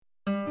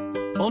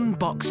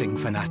Unboxing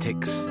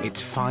fanatics, it's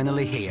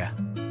finally here.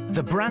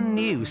 The brand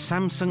new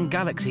Samsung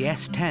Galaxy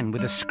S10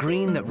 with a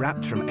screen that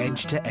wraps from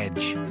edge to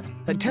edge.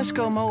 At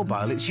Tesco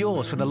Mobile, it's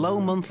yours for the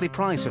low monthly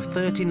price of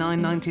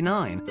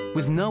 $39.99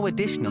 with no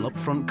additional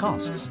upfront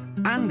costs.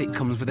 And it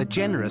comes with a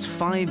generous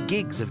 5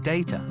 gigs of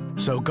data.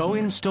 So go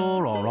in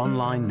store or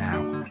online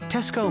now.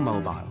 Tesco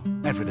Mobile.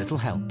 Every little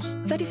helps.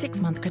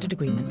 36-month credit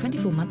agreement,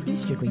 24-month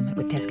instant agreement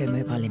with Tesco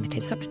Mobile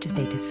Limited. Subject to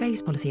status. Fair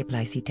use policy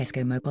applies. See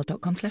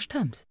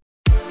tescomobile.com/terms.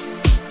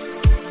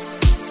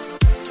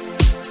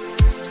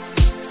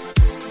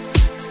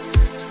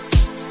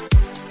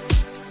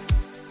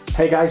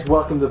 Hey guys,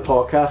 welcome to the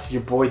podcast.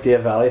 Your boy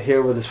Dave Elliott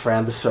here with his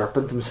friend the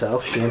Serpent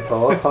himself, Shane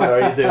Todd. How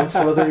are you doing,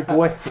 Slithery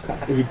boy?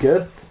 Are you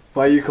good?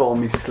 Why are you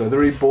calling me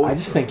Slithery boy? I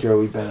just think you're a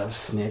wee bit of a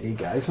snaky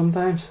guy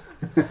sometimes.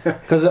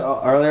 Because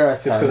earlier I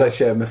was just because I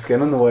shaved my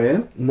skin on the way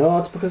in? No,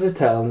 it's because I was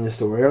telling you a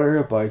story earlier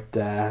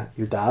about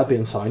your dad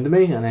being sound to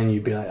me, and then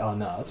you'd be like, oh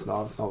no, it's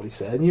not what he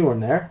said, and you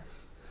weren't there.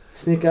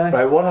 Snake guy.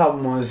 Right, what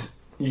happened was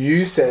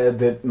you said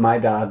that my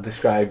dad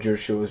described your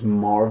show as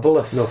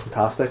marvellous. No,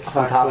 fantastic.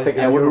 Fantastic.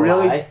 And And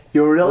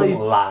you were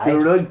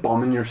really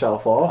bumming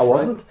yourself off. I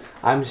wasn't. Right?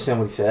 I'm just saying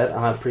what he said, and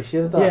I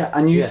appreciated that. Yeah,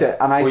 and you said,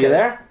 and I Were said, you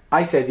there?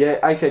 I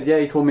said, yeah.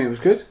 He told me it was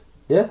good.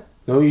 Yeah.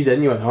 No, you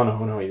didn't. You went, oh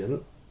no, you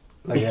didn't.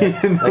 Like,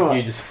 No. like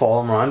you just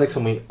fall him around like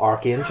some wee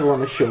archangel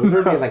on his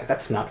shoulder, being like,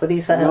 that's not what he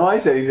said. No, I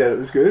said he said it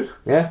was good.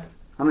 Yeah.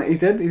 And he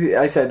did.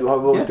 I said,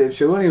 what was Dave's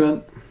show? And he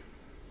went,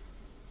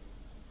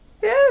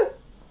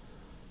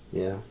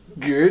 Yeah.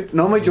 good.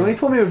 No, my Johnny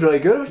told me it was really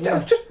good. I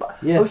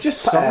was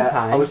just Sometimes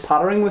I was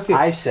pattering with you.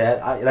 I've said,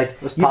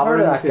 you've heard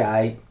of that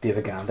guy,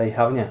 David Gandy,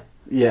 haven't you?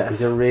 Yes.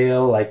 He's a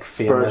real, famous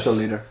spiritual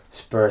leader.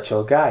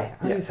 Spiritual guy.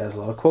 And Yeah. he says a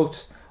lot of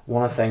quotes.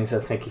 One of the things I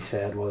think he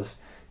said was,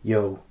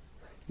 yo,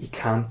 you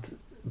can't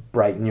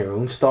brighten your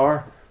own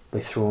star by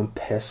throwing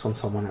piss on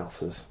someone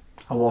else's.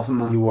 I wasn't,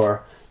 man.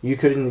 You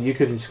couldn't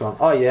just go,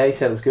 oh yeah, he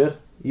said it was good.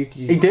 He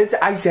did.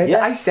 I said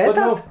that.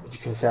 No, you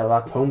could have said it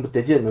that tone, but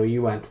did you? No,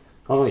 you went,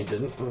 oh no, you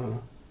didn't. Do you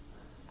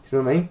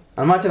know what I mean?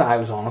 And imagine I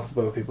was honest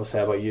about what people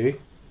say about you.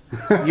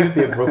 You'd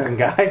be a broken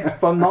guy,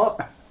 but I'm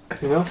not.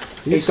 You know?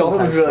 He thought it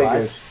was really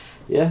good.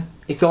 Yeah.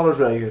 He thought it was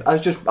really good. I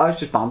was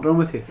just bantering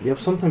with you. Yeah, but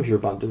sometimes your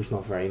banter's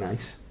not very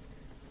nice.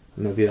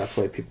 Maybe that's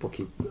why people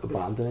keep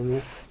abandoning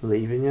you,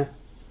 leaving you.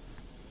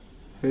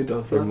 Who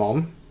does Your that?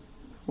 mum.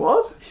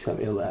 What? She sent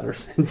me a letter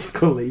saying she's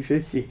going to leave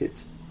you. She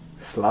hates you.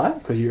 Sly?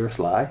 Because you're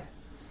sly.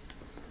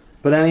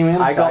 But anyway,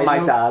 I got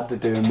my dad to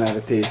do a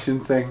meditation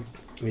thing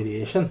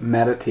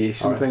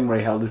Alright. thing where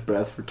he held his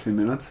breath for 2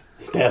 minutes.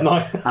 He's dead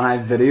now. And I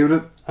videoed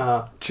it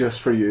Uh,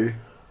 just for you.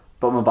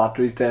 But my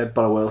battery's dead,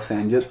 but I will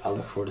send you it. I'll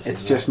look forward to seeing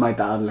It's just my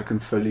dad looking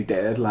fully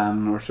dead, lying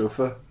on our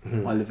sofa,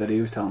 Mhm. while the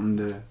video's telling him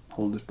to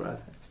hold his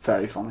breath. It's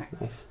very funny.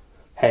 Nice.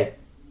 Hey,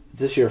 is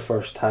this your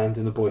first time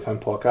doing the Boytown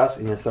podcast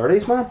in your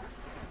 30s, man?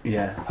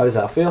 Yeah. How does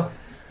that feel?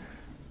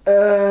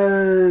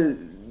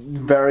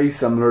 Very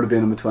similar to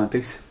being in my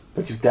 20s.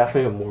 But you've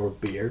definitely got more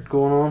beard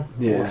going on.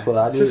 Yeah. What's with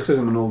that? It's just because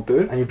I'm an old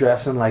dude. And you're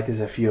dressing like as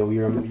if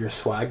you're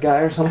swag guy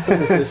or something.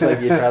 It's just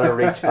like you're trying to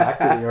reach back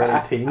to the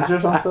early teens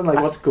or something.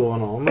 Like, what's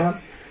going on, man?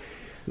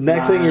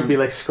 Next thing you'd be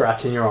like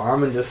scratching your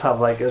arm and just have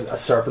like a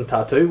serpent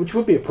tattoo, which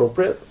would be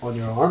appropriate on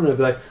your arm. And it'd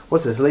be like,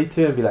 what's this lead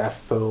to? And it'd be like a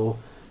full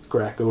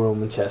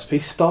Greco-Roman chess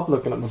piece. Stop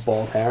looking at my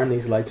bald hair and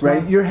these lights,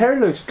 Right, man. your hair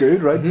looks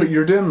good, right? Mhm. But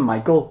you're doing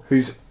Michael,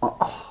 who's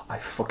I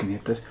fucking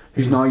hate this.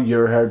 Who's now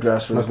your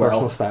hairdresser My as well,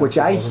 personal stylist which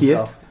I calls hate.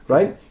 himself.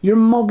 Right, you're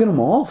mugging him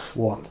off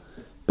What?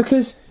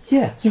 because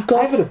Yeah, you've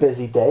got. I've had a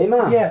busy day,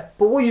 man. Yeah,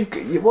 but what you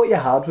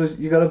had was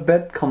you got a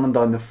bit coming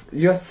down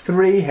you got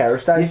 3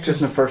 hairstyles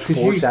just in the first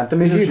 4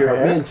 centimeters you of your hurt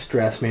me hair. and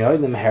stress me out,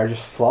 and then my hair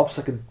just flops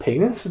like a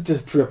penis. It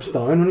just drips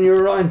down when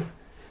you're around.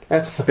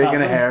 That's what Speaking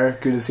of happens. hair,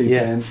 good to see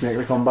Yeah. Ben's making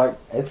a comeback.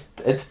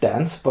 it's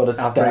dense, but it's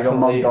After I got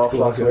definitely mugged off it's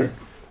going last good. week.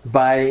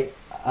 By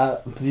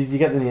did you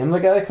get the name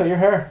of the guy that cut your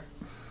hair?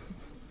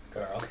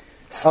 Girl.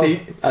 I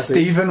see.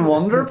 Stephen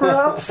Wonder,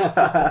 perhaps.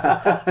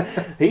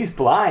 He's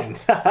blind.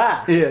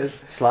 He is.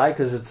 Sly,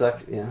 because it's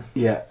actually yeah.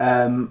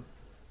 Yeah.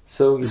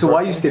 So So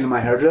why are you stealing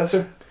my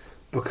hairdresser?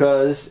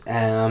 Because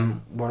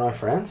we're not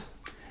friends.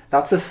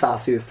 That's the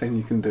sassiest thing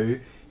you can do.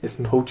 Is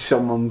poach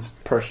someone's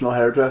personal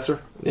hairdresser.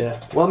 Yeah.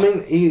 Well, I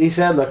mean, he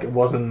said look, it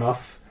wasn't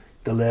enough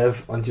to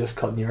live on just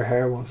cutting your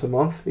hair once a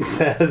month. He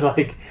said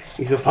like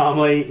he's a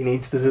family, he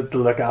needs to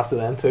look after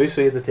them too,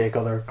 so he had to take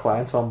other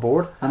clients on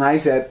board. And I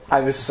said, I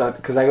was sad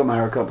because I got my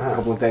hair cut a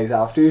couple of days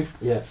after you,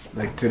 Yeah.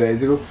 like 2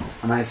 days ago.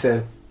 And I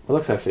said, It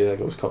looks actually like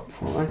it was cut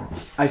before,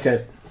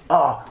 right?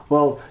 oh,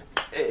 well,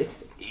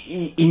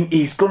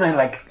 he's gonna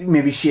like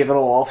maybe shave it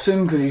all off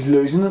soon because he's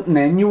losing it, and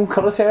then you won't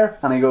cut his hair.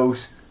 And he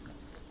goes,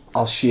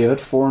 I'll shave it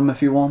for him if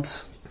he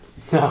wants.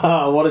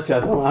 What a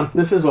gentleman.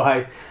 This is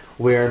why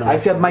we're not I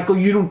said, friends. Michael,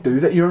 you don't do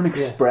that. You're an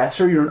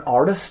expresser. You're an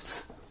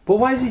artist. But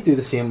why does he do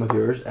the same with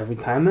yours every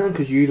time then?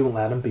 Because you don't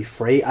let him be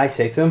free. I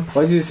say to him,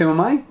 Why does he do the same with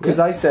mine? Because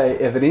I say,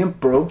 if it ain't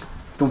broke,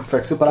 don't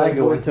fix it. but I big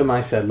go boy. into him,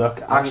 I said,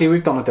 look, Actually,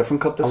 we've done a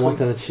different cut this I week.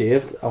 wanted it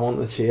shaved.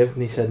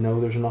 And he said, no,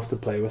 there's enough to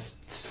play with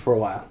for a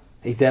while.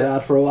 He did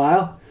that for a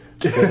while.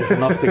 So it's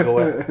enough to go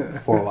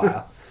with for a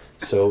while.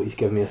 So he's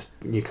given me a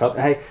new cut.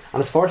 Hey,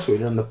 and it's far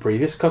sweeter than the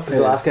previous cut because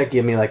the last guy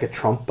gave me like a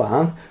Trump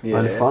band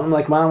around the front. I'm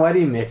like, man, why do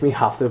you make me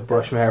have to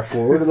brush my hair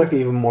forward? I look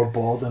even more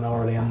bald than I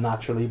already am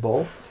naturally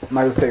bald.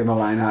 Michael's taking the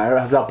line higher.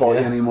 Has that bought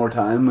you any more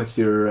time with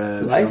your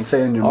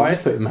fiancé and your mum? I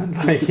thought you meant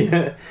like,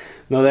 yeah.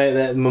 No,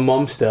 my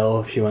mum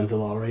still, if she wins the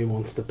lottery,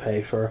 wants to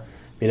pay for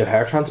me the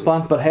hair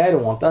transplant. But hey, I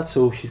don't want that,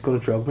 so she's going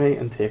to drug me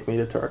and take me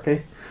to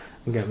Turkey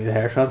and get me the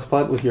hair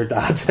transplant with your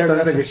dad's hair.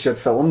 Sounds like a shit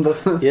film,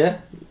 doesn't it? Yeah.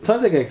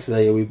 Sounds like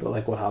actually a wee bit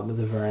like what happened at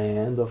the very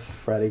end of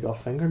Freddy Got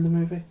Fingered, the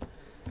movie.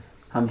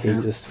 He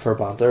just, for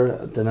banter,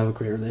 didn't have a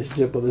great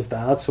relationship with his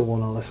dad, so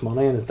won all this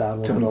money, and his dad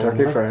wanted all the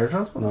Turkey money. for a hair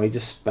transplant? No, he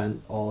just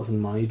spent all his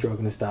money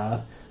drugging his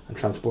dad and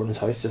transporting his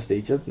house just to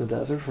Egypt in the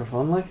desert for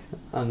fun, like.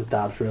 And his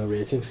dad was real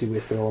raging because he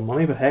wasted all the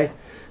money, but hey,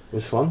 it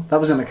was fun. That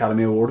was an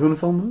Academy Award winning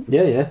film,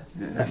 Yeah.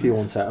 Actually,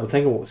 one set. I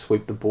think it will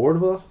sweep the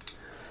board with it.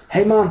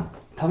 Hey man,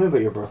 tell me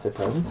about your birthday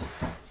presents.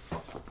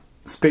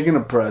 Speaking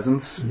of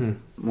presents, I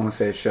want to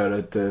say a shout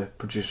out to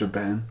producer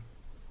Ben,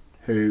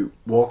 who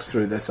walks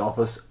through this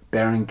office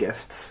bearing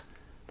gifts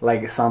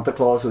like a Santa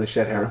Claus with a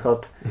shit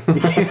haircut.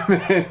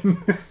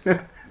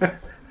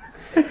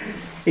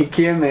 He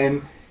came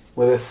in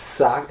with a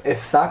sack.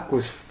 His sack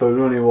was full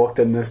when he walked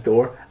in this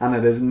door, and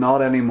it is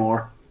not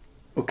anymore.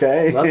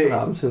 Okay, That's what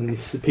happens when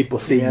these people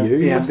see you.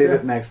 He emptied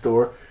it next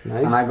door,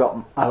 Nice. and I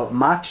got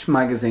Match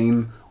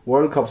Magazine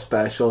World Cup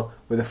special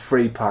with a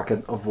free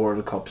packet of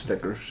World Cup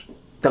stickers.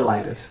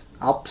 Delighted. Nice.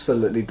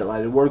 Absolutely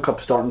delighted. World Cup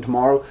starting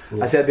tomorrow.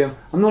 Yeah. I said to him,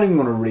 I'm not even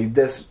going to read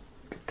this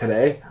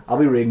today. I'll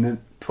be reading it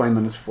 20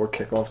 minutes before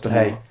kickoff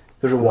tomorrow. Hey,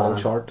 there's a wall man.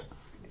 chart.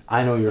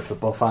 I know you're a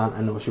football fan.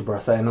 I know it's your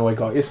birthday. I know I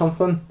got you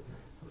something.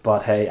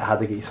 But hey, I had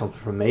to get you something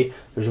from me.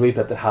 There's a wee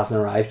bit that hasn't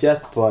arrived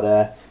yet,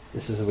 but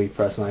this is a wee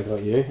present I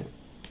got you.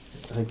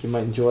 I think you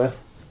might enjoy it.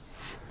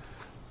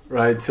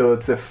 Right, so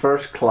it's a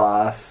first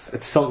class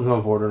It's something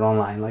I've ordered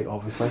online, like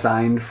obviously.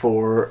 signed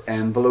for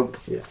envelope.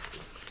 Yeah.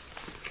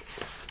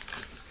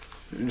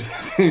 There just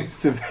seems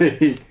to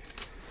be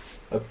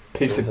a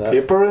piece of What's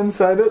that? paper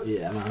inside it.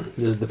 Yeah, man.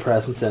 There's the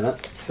presents in it.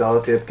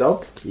 Sellotaped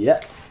up.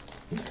 Yeah.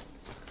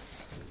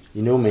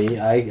 You know me,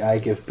 I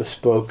give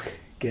bespoke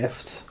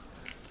gifts.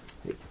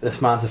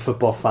 This man's a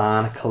football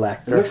fan, a It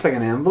collector. looks like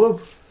an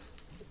envelope.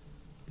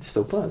 Just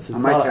open it. It's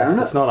Am I tearing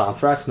it's it? not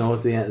anthrax, no,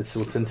 it's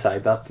what's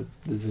inside that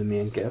is the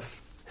main gift.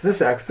 Is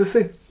this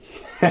ecstasy?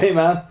 Hey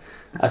man,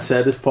 I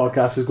said this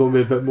podcast is going to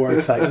be a bit more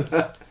exciting.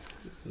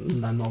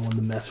 And I'm not one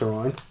to mess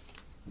around.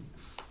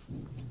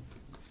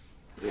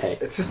 Hey,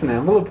 It's just an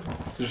envelope.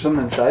 There's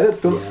something inside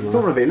it. Don't Yeah, man.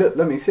 don't reveal it.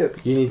 Let me see it.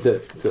 you need to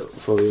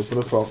fully open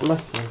it properly.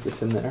 Like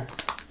it's in there.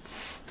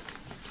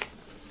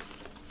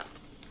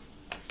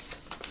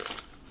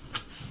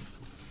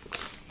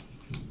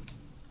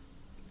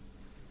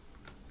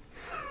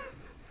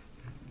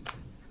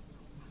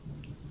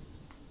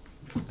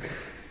 Do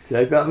you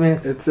like that, mate?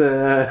 It's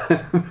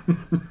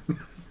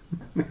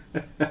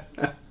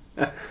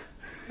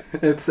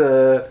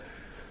a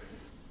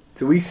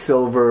it's a wee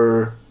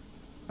silver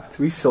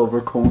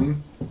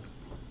coin,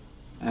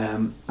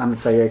 and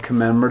it's like a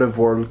commemorative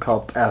World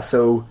Cup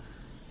Esso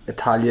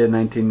Italia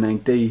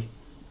 1990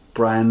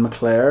 Brian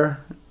McClare.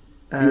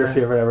 Your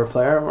favourite ever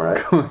player, am I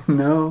right?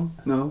 No,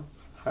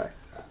 Alright.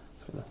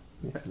 Sort of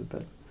makes it a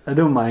bit. I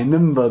don't mind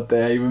him, but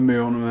he would be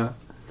one of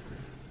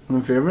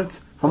my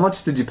favourites. How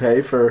much did you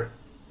pay for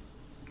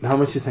How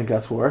much do you think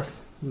that's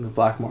worth in the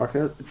black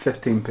market?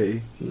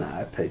 15p? Nah,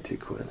 I paid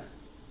 £2.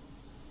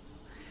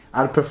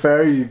 I'd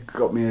prefer you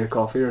got me a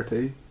coffee or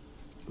tea.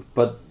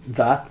 But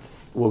that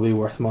will be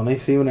worth money.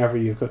 See, whenever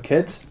you've got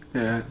kids,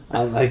 Yeah.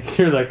 and like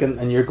you're looking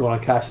and you're going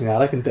on Cash and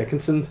Attic and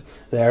Dickinson's,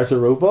 there's a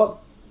robot.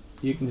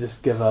 You can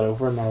just give that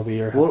over, and that'll be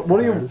your. What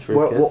do you? errands for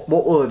your kids.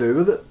 What will I do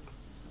with it?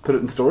 Put it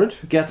in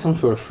storage? Get some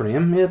sort of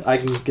frame, mate. I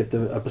can get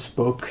a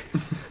bespoke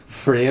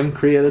frame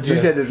created. Did you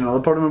say there's another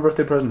part of my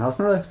birthday present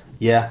hasn't arrived?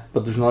 Yeah,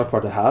 but there's another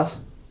part that has.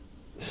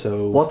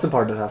 So What's the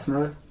part that hasn't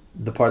arrived?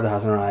 the part that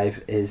hasn't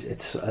arrived is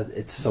it's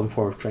some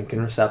form of drinking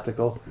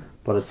receptacle,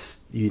 but it's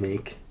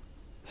unique.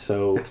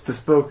 So It's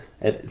bespoke.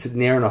 it's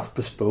near enough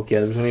bespoke. Yeah,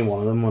 there was only one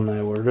of them when I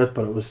ordered it,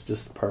 but it was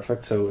just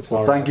perfect. So it's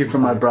Well, not thank you for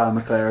my Brian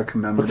McClare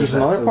commemorative. But there's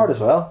another vessel. part as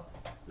well.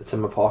 It's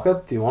in my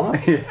pocket. Do you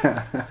want it?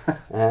 Yeah.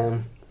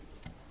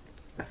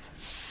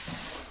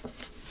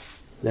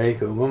 There you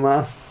go, my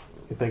man.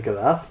 You think of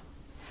that?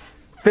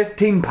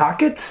 15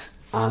 packets?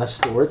 And a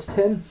storage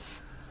tin.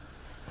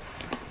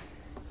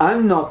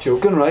 I'm not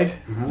joking, right?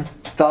 Mm-hmm.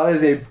 That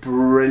is a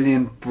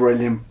brilliant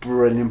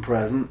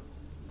present.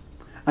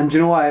 And do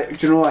you know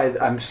why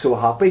I'm so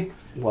happy?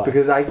 Why?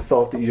 Because I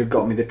thought that you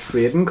got me the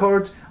trading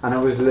cards, and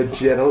I was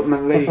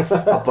legitimately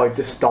about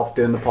to stop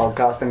doing the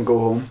podcast and go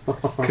home.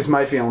 Because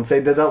my fiance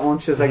did that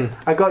once. She was like,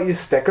 I got you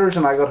stickers,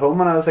 and I got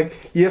home, and I was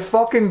like, you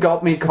fucking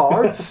got me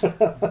cards?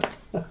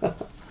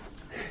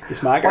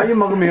 Why are you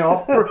mugging me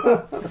off,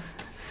 bro?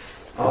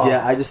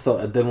 Yeah, I just thought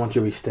I didn't want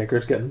your wee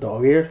stickers getting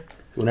dog eared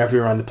whenever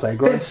you're around the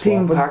playground.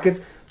 15 swapping.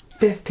 packets.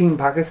 15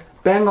 packets.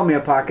 Ben got me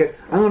a packet.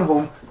 I'm going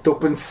home to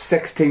open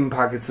 16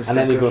 packets of stickers.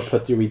 And then you got to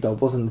put your wee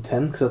doubles in the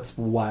tin, because that's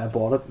why I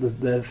bought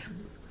it.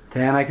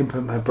 Then I can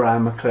put my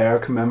Brian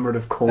McClare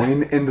commemorative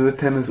coin into the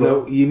tin as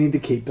well. No, you need to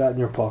keep that in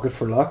your pocket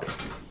for luck.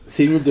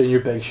 See, when you're doing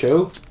your big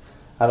show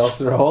at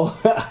Ulster Hall,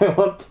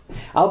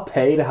 I'll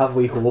pay to have a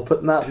wee hole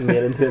put in that and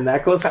made into a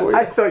necklace for you.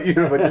 I thought you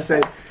were about to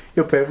say,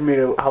 you'll pay for me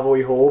to have a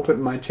wee hole put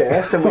in my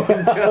chest and we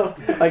can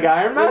just... Like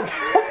Iron Man?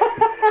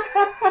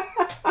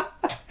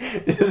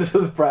 Just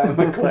with Brian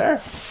McClare.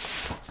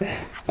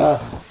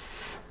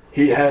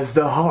 He has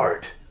the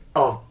heart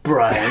of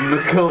Brian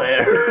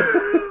McClare.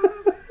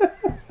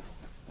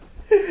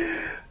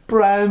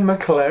 Brian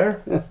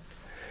McClare.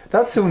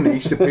 That's so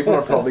niche that people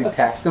are probably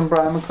texting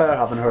Brian McClare,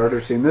 haven't heard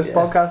or seen this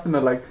podcast, and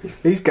they're like,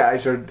 these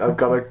guys have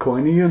got a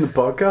coin of you in the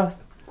podcast.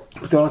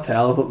 Do you want to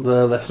tell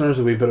the listeners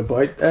a wee bit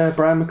about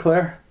Brian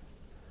McClare?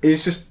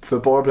 He's just a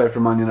footballer, played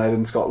for Man United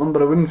in Scotland,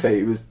 but I wouldn't say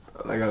he was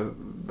like a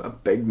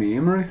big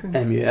name or anything.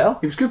 MUL?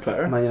 He was a good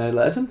player. Man United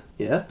legend?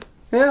 Yeah.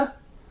 Yeah.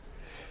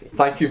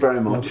 Thank you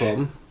very much. No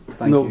problem.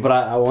 Thank you. But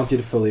I want you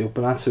to fully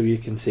open that so you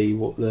can see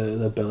what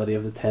the ability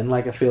of the tin.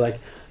 Like, I feel like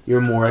you're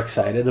more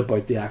excited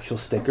about the actual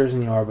stickers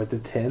than you are about the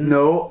tin.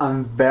 No,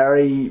 I'm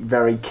very,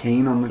 very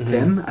keen on the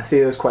tin. I see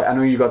this quite... I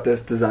know you got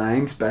this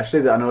design,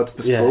 especially, that I know it's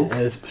bespoke.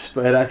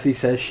 Yeah, it actually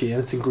says Shane.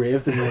 It's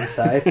engraved on the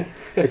inside.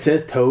 It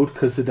says Toad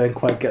because they didn't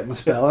quite get my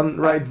spelling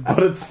right, but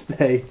it's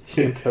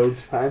Shane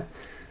Toad's fine.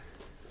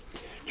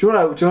 Do you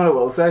know what I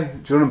will say?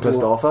 Do you know what I'm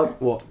pissed off at?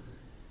 What?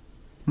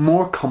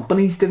 More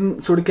companies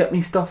didn't sort of get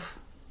me stuff.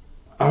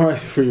 Alright,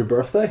 for your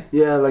birthday?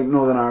 Yeah, like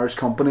Northern Irish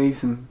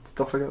companies and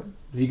stuff like that.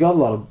 You've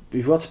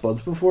got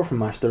spuds before from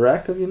Mash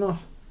Direct, have you not?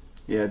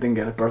 Yeah, I didn't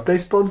get a birthday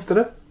spuds, did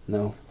I?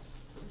 No.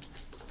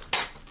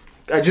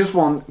 I just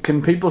want...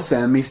 Can people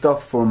send me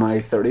stuff for my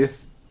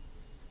 30th?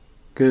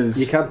 Because...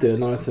 You can't do it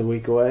now, it's a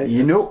week away.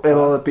 You know,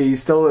 it'll be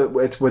still...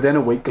 It's within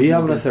a week. Are you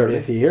having a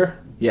 30th year?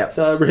 Yeah.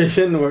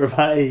 Celebration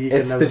whereby you can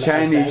it's the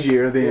Chinese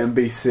year of the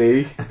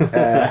NBC.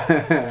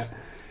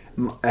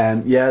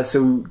 Yeah,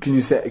 so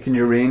can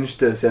you arrange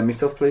to send me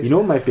stuff, please? You know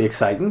what might be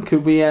exciting?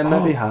 Could we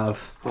maybe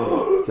have... Do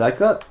you like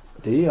that?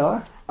 Do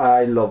you?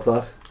 I love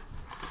that.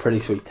 Pretty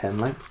sweet tin,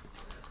 like.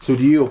 So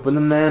do you open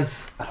them then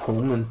at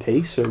home in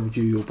peace, or would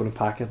you open a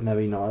packet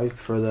maybe now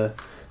for the...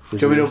 Do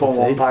you want me to open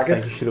one packet? I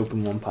think you should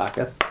open one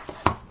packet.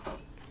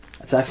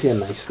 It's actually a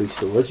nice wee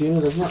storage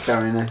unit, isn't it?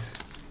 Very nice.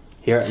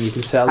 Here, and you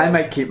can sell it. I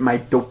might keep my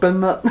dope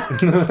in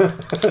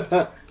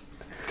that.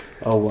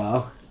 Oh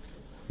wow.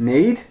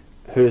 Need?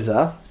 Who is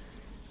that?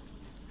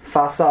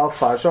 Faisal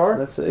Fajr.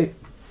 Let's see.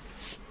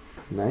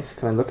 Nice.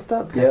 Can I look at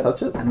that? Can I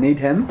touch it? I need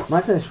him.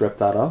 Imagine I just rip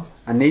that off.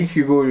 I need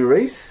Hugo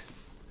Lloris.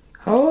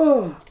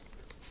 Oh.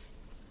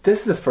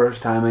 This is the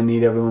first time I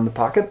need everyone in the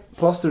pocket.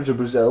 Plus there's a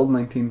Brazil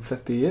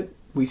 1958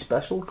 wee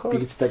special card. You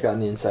could stick that on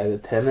the inside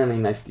of the tin, any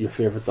nice your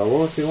favourite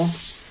double if you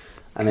want.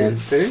 And then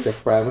Could do. stick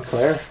Brian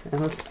McClare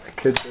in it. I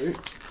could do.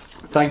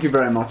 Thank you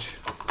very much.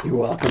 You're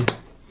welcome.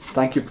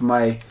 Thank you for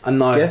my And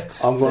now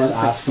gifts. I'm going to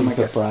Thanks ask for you my to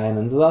put gift. Brian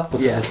into that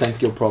because Yes. I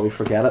think you'll probably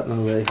forget it and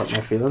it'll really hurt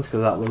my feelings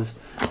because that was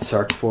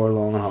searched for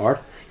long and hard.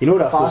 You know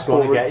what else I was Fast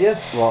going to forward. get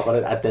you? Well,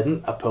 but I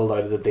didn't. I pulled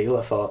out of the deal.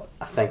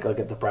 I think I'll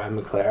get the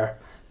Brian McClare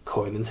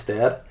coin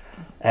instead.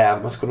 I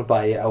was going to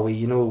buy you a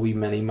wee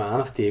mini man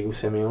of Diego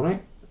Simeone,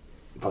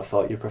 but I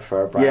thought you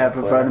prefer Brian. Yeah, I McClare.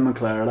 prefer the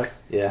McClare. Like.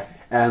 Yeah.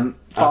 I was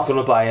Fast,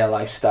 going to buy you a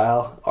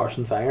lifestyle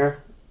Arsene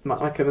Wenger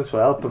mannequin as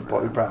well, but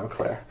bought you Brian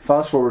McClare.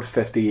 fast forward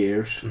 50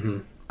 years. Mm-hmm.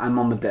 I'm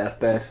on the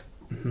deathbed.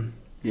 Mm-hmm.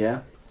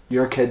 Yeah.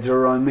 Your kids are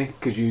around me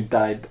because you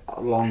died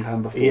a long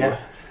time before. Yeah.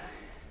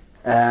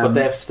 But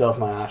they have still have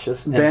my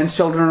ashes. And Ben's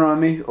children are around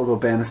me, although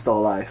Ben is still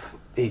alive.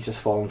 he's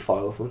just fallen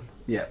foul of them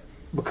Yeah.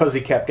 because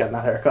he kept getting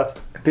that haircut.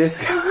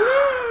 Basically,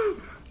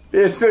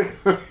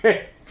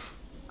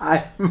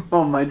 I'm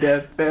on my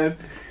deathbed.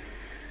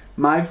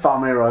 My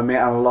family around me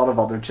and a lot of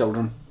other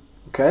children.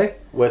 Okay?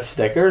 With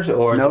stickers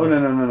or No.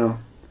 just-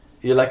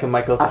 You're like a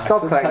Michael I've Jackson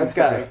stopped collecting type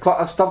guy. stickers.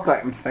 I've stopped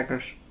collecting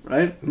stickers.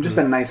 Right? I'm just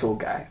a nice old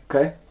guy.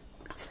 Okay?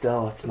 But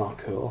still, it's not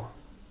cool.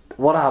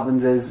 What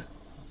happens is,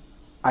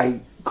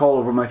 I call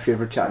over my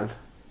favourite child,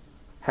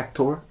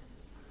 Hector,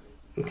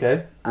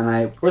 Okay. and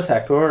I Where's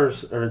Hector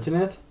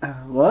originate?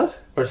 what?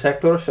 Where's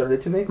Hector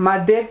originate? My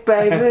dick,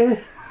 baby.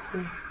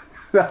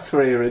 That's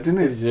where he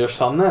originated. Is your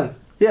son then?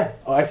 Yeah.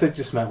 Oh, I think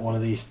you just meant one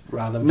of these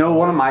random. No,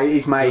 one of my.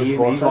 He's my. Those He's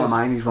one of boyfriends?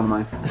 mine. He's one of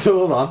mine. So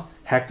hold on,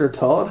 Hector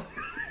Todd.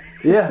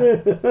 Yeah.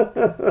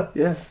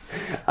 Yes.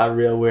 A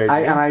real weird.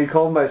 name. And I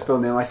call him by his full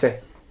name. I say,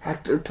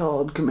 Hector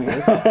Todd, come here.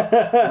 And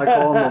I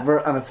call him over,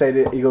 and I say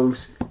to,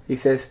 he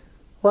says,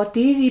 "What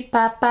is he,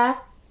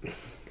 Papa?"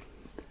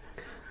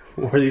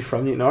 Where's he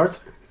from? Newton Arts.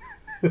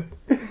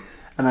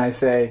 And I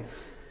say,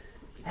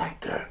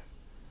 Hector,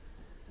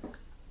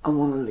 I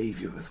want to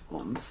leave you with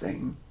one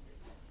thing.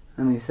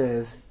 And he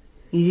says,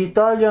 is it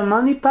all your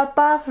money,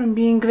 Papa, from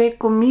being great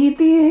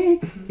comedian?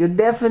 You're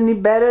definitely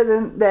better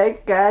than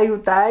that guy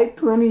who died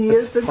 20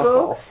 years Fuck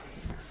ago.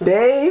 off.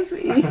 Dave,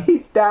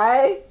 he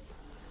died.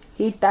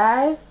 He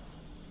died.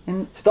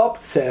 And Stop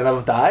saying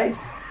I've died.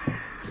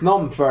 It's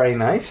not very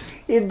nice.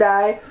 he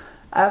died.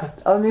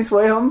 on his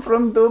way home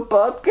from the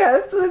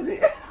podcast with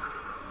you.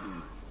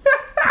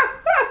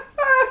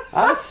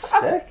 That's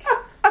sick.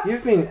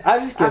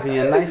 I've just given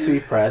you a nice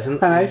sweet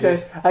present. And I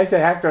say,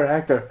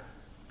 Hector,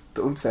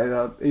 don't say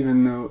that.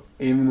 Even though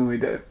he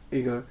did,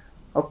 he goes,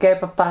 okay,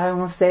 Papa, I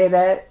won't say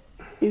that.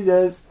 He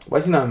says, why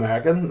is he not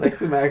American? Like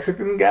the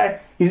Mexican guy?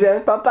 He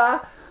says,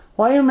 Papa,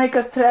 why you make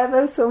us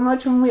travel so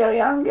much when we are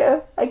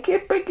younger? I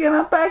keep picking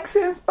up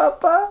accents,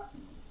 Papa.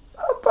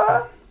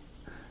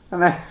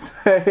 And I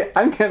say,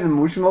 I'm getting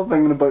emotional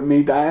thinking about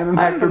me dying and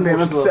Hector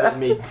being upset.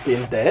 Me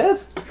being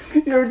dead?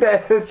 You're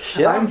dead.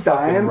 Shit, I'm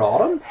dying.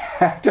 Rotten.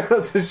 Hector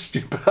has a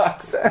stupid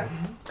accent.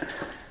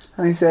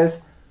 And he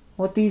says,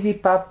 what is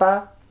it,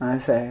 Papa? And I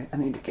say, I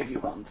need to give you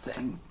one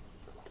thing.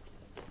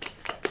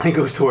 And he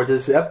goes towards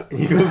his zip. And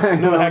you go,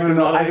 no, Hector,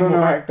 not I go,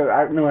 anymore.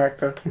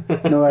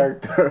 no,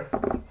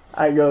 Hector.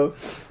 I go,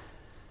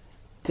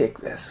 take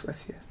this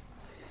with you.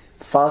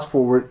 Fast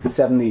forward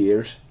 70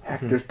 years.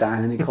 Hector's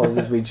dying. He calls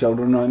his wee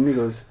children round and he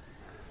goes,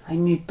 I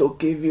need to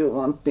give you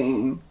one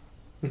thing.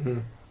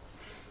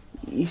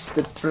 It's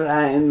the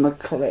Brian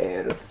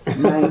McClare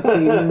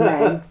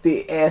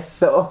 1990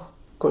 Etho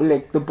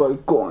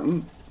collectible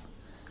coin.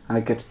 And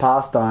it gets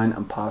passed down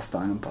and passed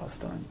down and passed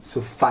down. So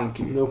thank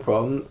you. No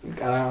problem.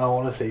 I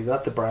want to see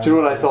that. The Brian. Do you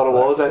know what I thought it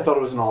was? I thought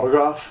it was an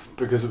autograph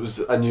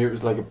because I knew it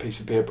was like a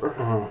piece of paper,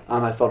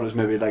 and I thought it was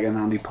maybe like an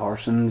Andy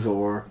Parsons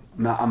or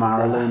a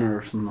Marilyn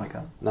or something like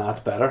that. Nah, it's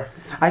better.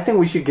 I think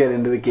we should get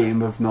into the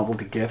game of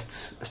novelty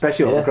gifts,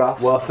 especially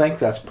autographs. Well, I think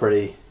that's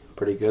pretty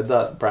good.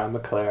 That Brian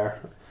McClare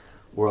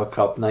World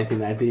Cup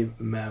 1990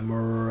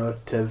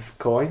 commemorative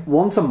coin.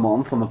 Once a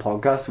month on the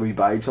podcast, we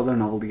buy each other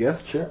novelty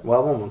gifts. Sure.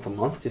 Well, 1 month a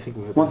month. Do you think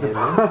we would? Once a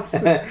month.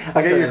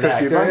 I get your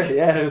Chris Eubank.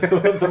 Yeah,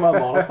 with my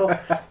monocle.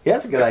 Yeah,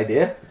 that's a good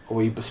idea. A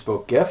wee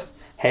bespoke gift.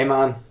 Hey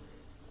man,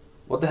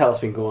 what the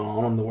hell's been going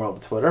on in the world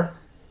of Twitter?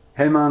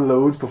 Hey man,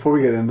 loads. Before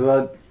we get into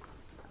that,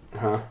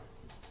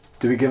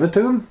 do we give it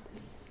to them?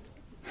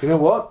 You know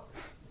what?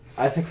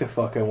 I think they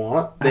fucking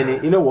want it. They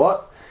need. You know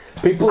what?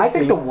 People. I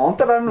think they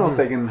want it. I don't know if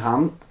they can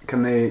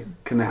Can they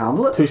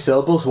handle it? 2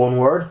 syllables, 1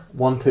 word.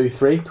 1, 2,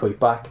 3. Tweet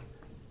back.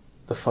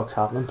 The fuck's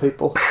happening,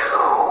 people?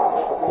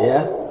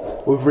 Yeah,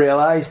 we've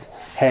realised.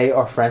 Hey,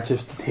 our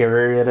friendship's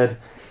deteriorated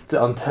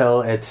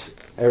until it's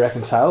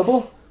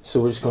irreconcilable. So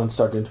we're just going to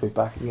start doing tweet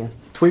back again.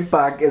 Tweet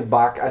back is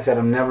back. I said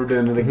I'm never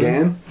doing it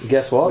again.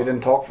 Guess what? We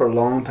didn't talk for a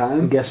long time.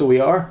 And guess what we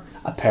are?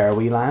 A pair of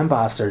wee lion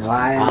bastards.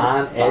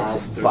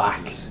 It's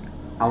back.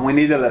 And we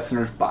need the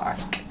listeners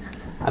back.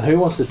 And who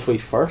wants to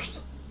tweet first?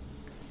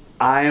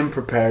 I am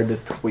prepared to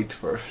tweet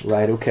first.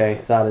 Right,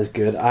 okay, that is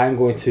good. I'm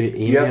going to email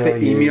you. You have to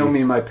email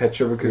me my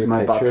picture because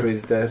my battery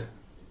is dead.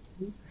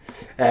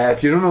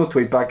 If you don't know what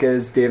tweetback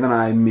is, Dave and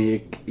I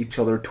make each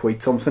other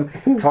tweet something.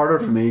 It's harder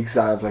for me because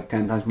I have like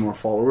 10 times more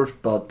followers,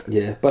 but...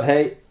 Yeah, but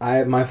hey,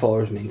 my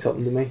followers mean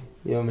something to me.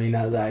 You know what I mean?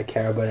 Now that I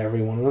care about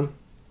every one of them,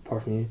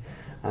 apart from you.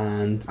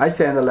 And I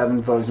send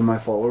 11,000 of my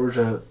followers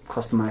a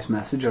customised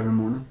message every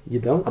morning. You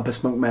don't? A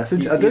bespoke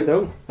message. I do. You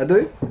don't. I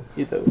do.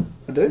 You do.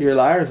 I do. You're a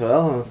liar as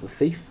well, and it's a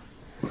thief.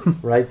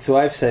 Right, so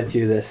I've sent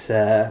you this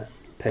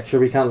picture.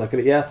 We can't look at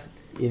it yet.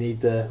 You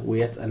need to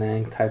wait and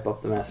then type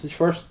up the message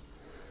first.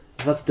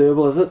 If that's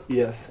doable, is it?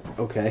 Yes.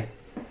 Okay.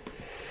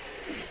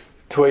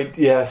 Tweet,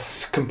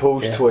 yes.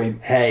 Compose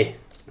tweet. Hey.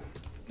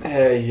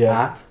 Hey,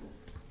 yeah. At.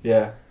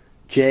 Yeah.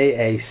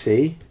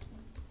 JACK.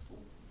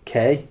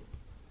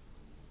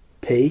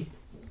 P.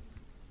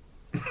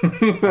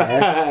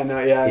 I know,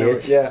 yeah, I know.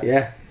 H.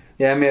 Yeah.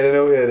 Yeah, mate, I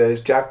know who it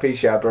is. Jack P.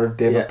 Shepherd,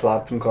 David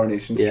Platt from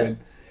Coronation Street. Yeah.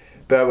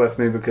 Bear with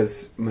me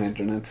because my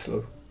internet's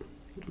slow.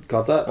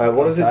 Got that?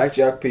 What is it?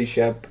 Jack P.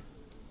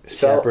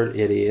 Shepherd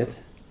 88.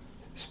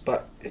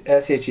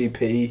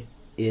 SHEP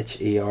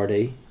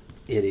HERD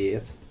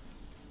 88.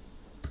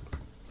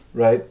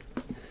 Right.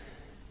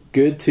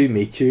 Good to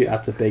meet you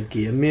at the big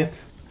game, mate.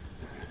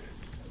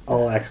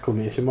 All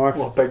exclamation marks.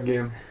 What big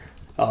game?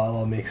 Oh,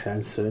 that'll make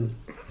sense soon.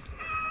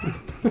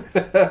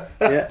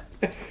 Yeah.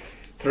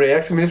 3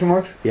 exclamation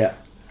marks? Yeah.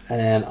 And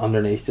then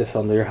underneath, just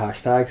under your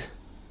hashtags.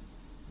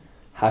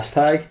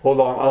 Hashtag. Hold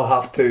on, I'll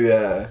have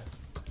to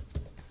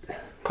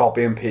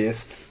copy and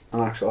paste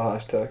an actual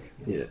hashtag.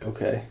 Yeah,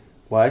 okay.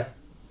 Why?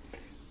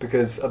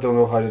 Because I don't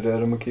know how to do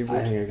it on my keyboard.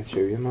 I think I can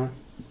show you, man.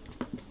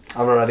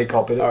 I've already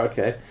copied it. Oh,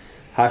 okay.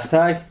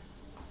 Hashtag.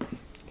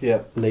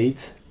 Yeah.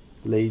 Leeds.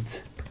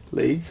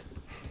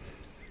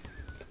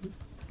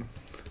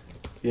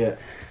 Yeah.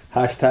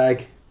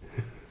 Hashtag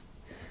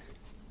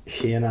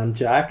Shane and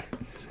Jack.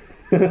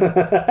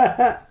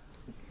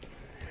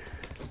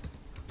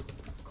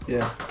 Yeah.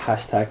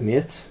 Hashtag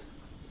mates.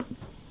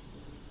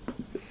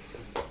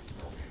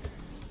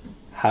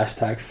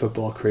 Hashtag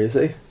football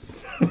crazy.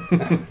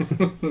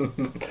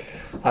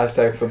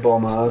 Hashtag football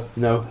mad.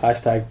 No,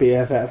 hashtag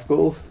BFF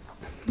goals.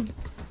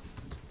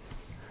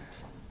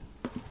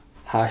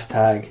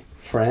 Hashtag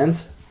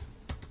friends.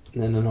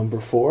 And then the number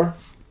 4.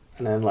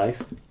 And then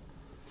life.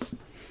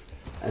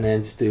 And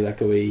then just do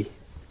like a wee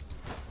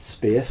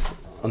space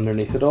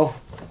underneath it all.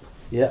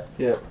 Yeah.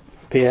 Yeah.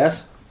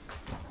 PS.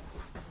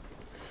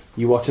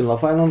 You watching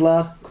Love Island,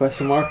 lad?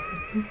 Question mark.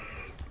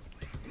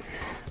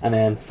 And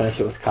then finish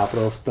it with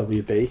capitals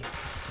WB.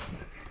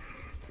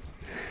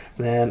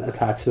 And then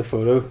attach the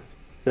photo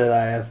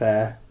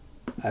that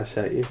I've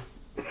sent you.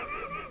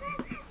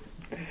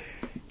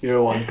 You're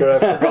a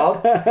wanker. I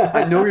forgot.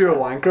 I know you're a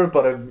wanker,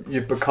 but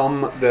you've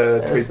become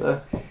the tweet.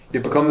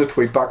 You've become the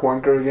tweetback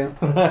wanker again.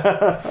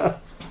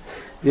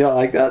 You don't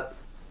like that?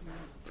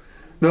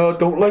 No, I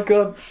don't like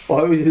that.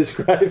 Why would you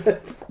describe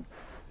it?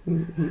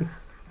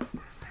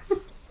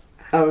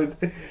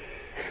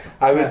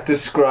 I would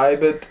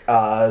describe it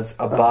as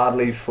a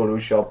badly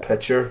photoshopped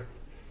picture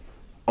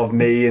of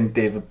me and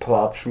David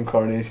Platt from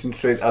Coronation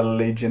Street at a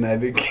Leeds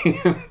United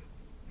game.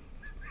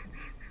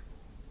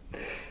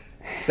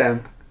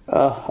 Sent.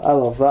 Oh, I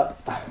love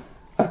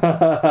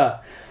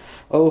that.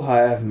 Oh, how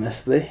I've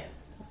missed thee.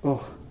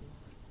 Oh.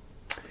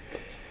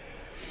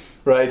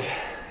 Right,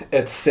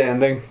 it's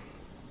sending.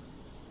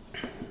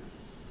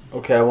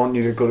 Okay, I want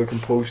you to go to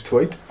compose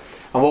tweet.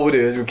 And what we do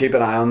is we keep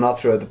an eye on that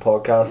throughout the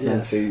podcast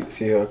and then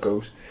see how it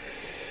goes.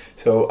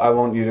 So I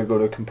want you to go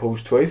to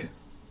compose tweet.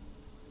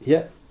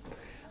 Yeah.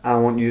 And I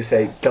want you to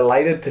say,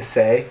 delighted to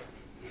say.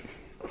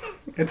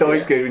 It's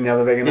always good when you have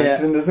a big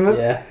announcement, isn't it?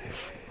 Yeah.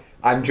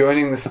 I'm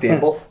joining the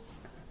stable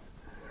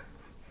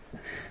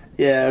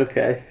Yeah,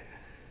 okay.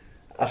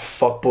 at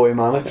Fuckboy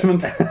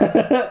Management.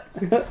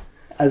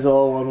 As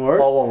all one word?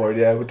 All one word,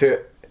 yeah,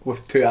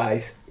 with two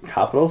eyes.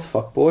 Capitals,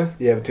 fuckboy.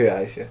 Yeah, with two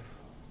eyes, yeah.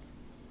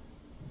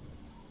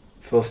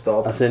 Full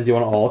stop. I said, do you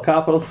want all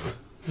capitals?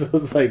 So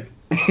it's like,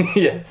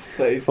 Yes,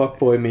 please.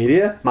 fuckboy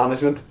media.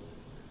 Management.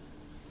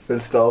 Full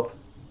stop.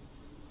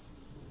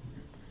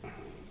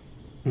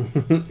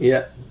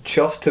 Yeah.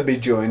 Chuffed to be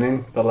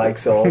joining the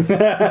likes of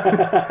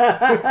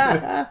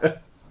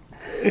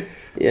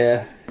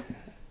Yeah.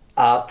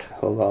 at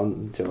Hold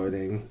on,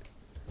 joining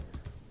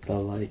the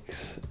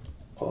likes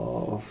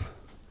of.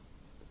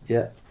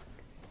 Yeah.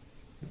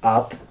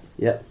 at.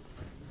 Yeah.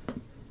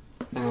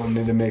 I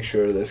need to make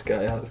sure this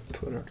guy has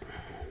Twitter.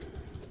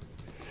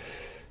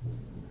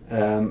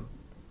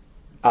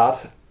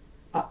 At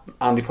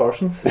Andy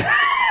Parsons.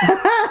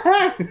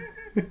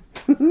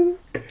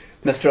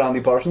 Mr.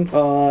 Andy Parsons.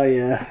 Oh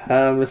yeah,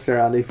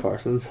 Mr. Andy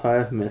Parsons. How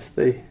I've missed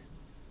thee.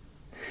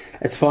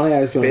 It's funny, I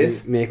was going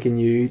to be making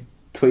you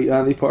tweet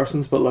Andy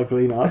Parsons, but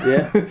luckily not.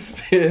 Yeah.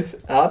 Space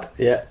at.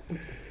 Yeah.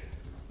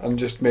 I'm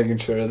just making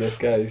sure how this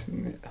guy's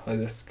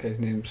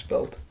name's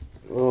spelled.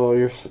 Oh,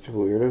 you're such a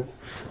weirdo.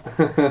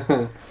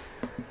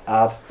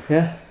 At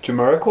Yeah.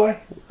 Jamiroquai.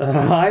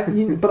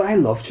 But I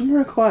love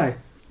Jamiroquai.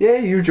 Yeah,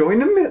 you're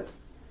joining him, mate.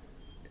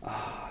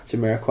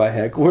 Jamiroquai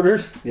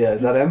headquarters. Yeah,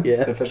 is that him? Yeah.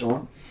 It's the official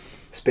one.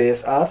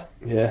 Space at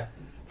Yeah.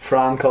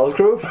 Fran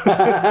Cosgrove.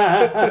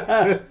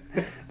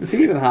 Does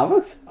he even have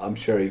it? I'm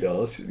sure he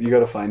does. You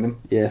gotta find him.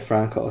 Yeah,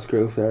 Frank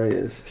Cosgrove, there he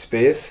is.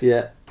 Space.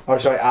 Yeah. Or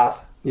sorry,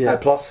 at. Yeah.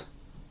 Plus.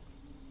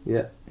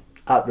 Yeah.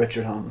 At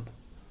Richard Hammond.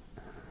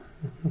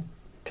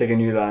 Take a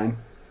new line.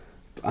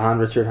 And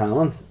Richard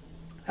Hammond.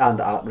 And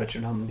at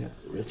Richard Hammond, yeah.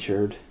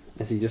 Richard.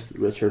 Is he just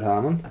Richard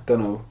Hammond? I don't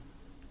know.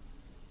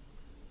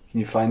 Can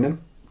you find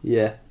him?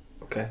 Yeah.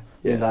 Okay.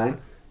 Yeah. New line.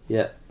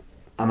 Yeah.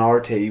 An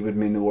RT would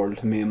mean the world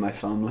to me and my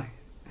family.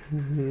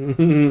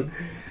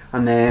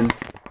 And then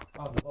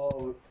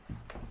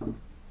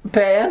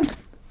Ben,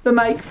 the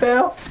mic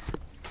fell.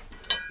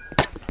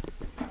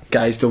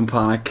 Guys, don't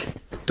panic.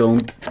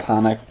 Don't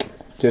panic.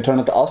 Do you turn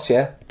it to us,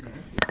 yeah?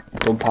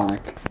 Don't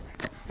panic.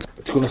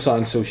 It's going to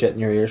sound so shit in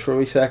your ears for a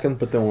wee second,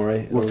 but don't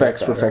worry. We're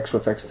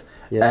fixed.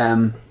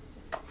 Yeah.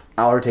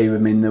 RT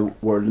would mean the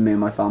world to me and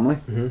my family.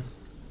 Mm-hmm.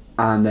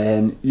 And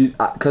then,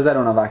 because I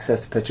don't have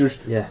access to pictures,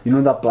 Yeah. you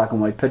know that black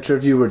and white picture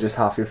of you where just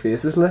half your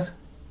face is lit?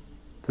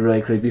 The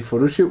really creepy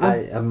photo shoot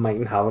one? I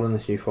mightn't have it on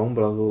this new phone,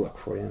 but I'll go look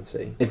for you and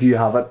see. If you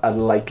have it, I'd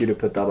like you to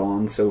put that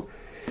on. So,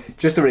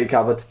 just to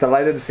recap, it's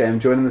delighted to say I'm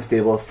joining the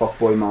stable of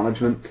Fuckboy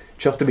Management.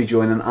 Chuffed to be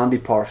joining Andy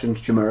Parsons,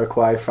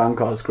 Jamiroquai, Frank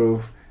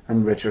Cosgrove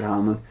and Richard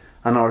Hammond.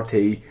 And RT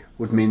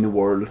would mean the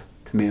world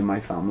to me and my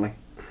family.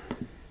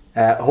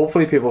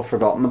 Hopefully people have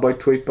forgotten about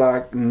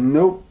Tweetback.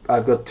 Nope,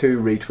 I've got 2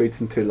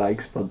 retweets and 2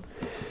 likes, but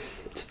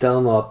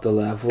Still not the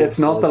level. it's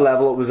not the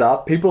level it was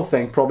at. People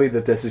think probably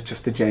that this is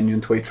just a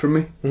genuine tweet from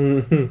me.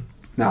 Mm-hmm.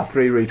 Nah,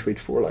 3 retweets,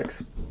 4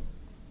 likes.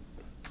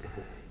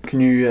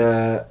 Can you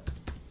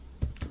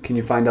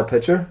find that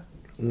picture?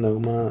 No,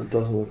 man, it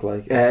doesn't look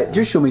like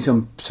Just show me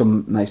some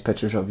nice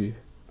pictures of you,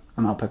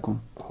 and I'll pick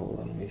one.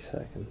 Hold on a wee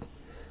second.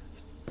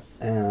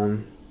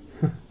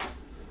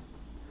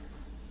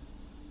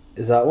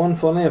 Is that one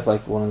funny? Of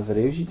like one of the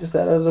videos you just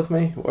edited of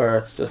me, where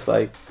it's just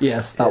like,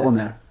 Yes, that Yeah. one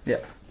there. Yeah.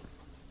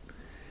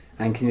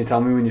 And can you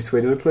tell me when you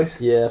tweeted it, please?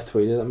 yeah, I've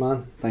tweeted it,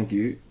 man. Thank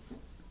you.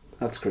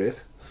 That's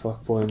great.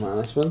 Fuckboy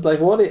Management. Like,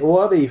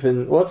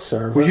 what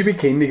service? Would you be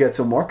keen to get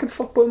some work at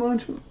Fuckboy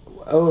Management?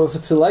 Oh, if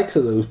it's the likes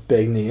of those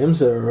big names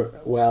that are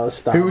well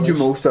established. Who would you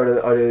most out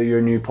of your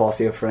new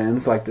posse of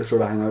friends like to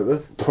sort of hang out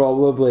with?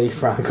 Probably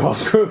Frank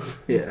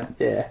Cosgrove. Yeah.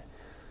 Yeah.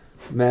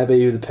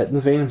 Maybe the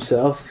Pittenveen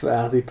himself,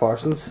 Andy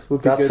Parsons,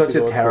 would be That's good such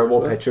to a go terrible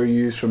tours with. picture you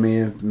used for me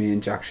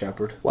and Jack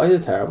Shepherd. Why is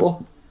it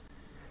terrible?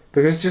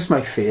 Because just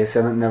my face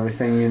in it and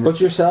everything, you know. But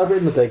you're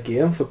celebrating the big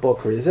game, football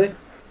crazy.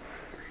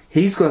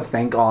 He's going to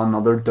think, oh,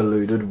 another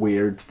deluded,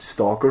 weird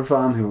stalker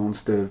fan who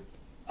wants to...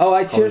 Oh,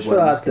 cheers for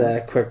Women's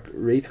that quick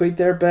retweet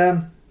there,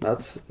 Ben.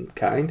 That's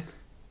kind.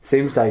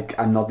 Seems like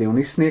I'm not the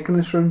only snake in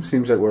this room.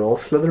 Seems like we're all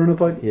slithering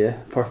about.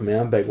 Yeah, apart from me,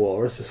 I'm big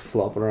walrus just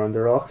flopping around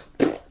the rocks.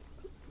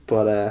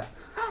 But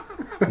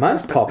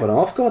mine's popping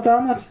off,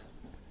 goddammit.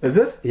 Is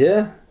it?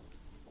 Yeah.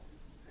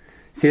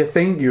 See, I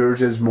think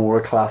yours is more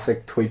a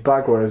classic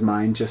tweetback, whereas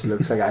mine just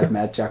looks like I've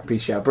met Jack P.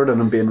 Shepherd and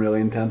I'm being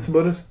really intense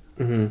about it.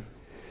 Mm-hmm.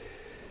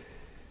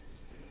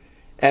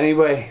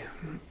 Anyway,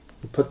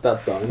 Put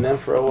that down then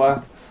for a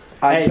while.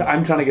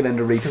 I'm trying to get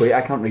into retweet.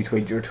 I can't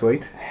retweet your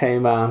tweet. Hey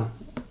man,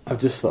 I've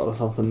just thought of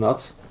something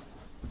nuts.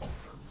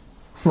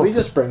 We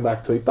just bring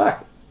back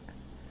tweetback.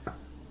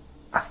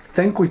 I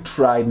think we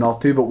tried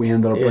not to, but we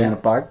ended up bringing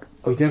it back.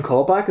 Are we doing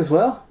callback as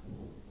well?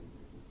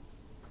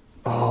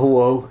 Oh,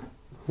 whoa.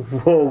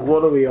 Whoa,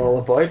 what are we all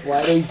about?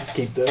 Why do we just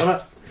keep doing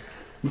it?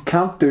 You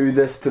can't do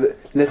this to the...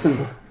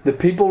 Listen, the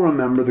people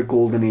remember the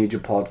golden age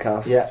of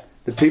podcasts. Yeah.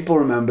 The people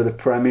remember the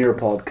premiere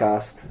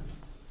podcast,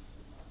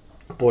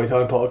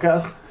 Boytown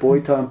Podcast.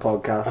 Boytown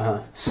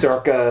Podcast,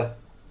 circa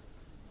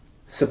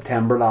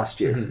September last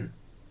year. Mm-hmm.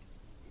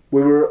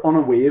 We were on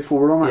a wave, we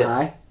were on a Yeah.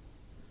 high.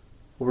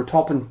 We were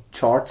topping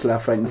charts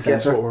left, right and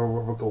Guess centre. what where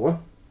we're going?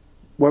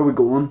 Where are we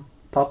going,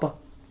 Papa?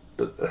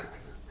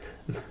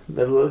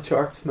 Middle of the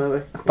charts,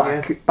 maybe.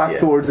 Back Yeah.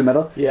 towards the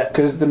middle. Yeah.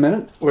 Because at the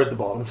minute, We're at the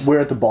bottoms. we're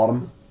at the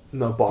bottom.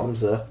 No,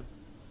 bottoms there.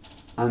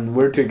 And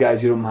we're two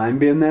guys who don't mind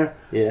being there.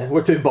 Yeah,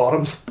 we're two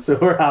bottoms, so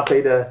we're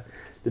happy to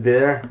be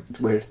there. It's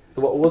weird.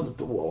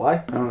 Why? I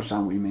don't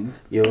understand what you mean.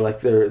 You know,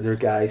 like they're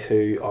guys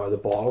who are the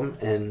bottom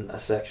in a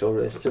sexual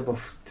relationship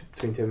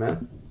between two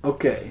men.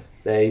 Okay.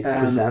 They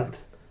present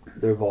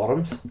their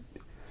bottoms.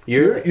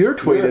 Your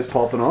tweet is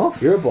popping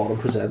off. You're a bottom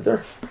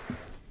presenter.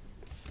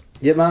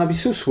 Yeah, man, it'd be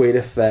so sweet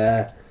if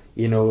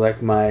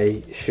like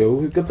my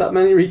show got that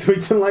many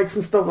retweets and likes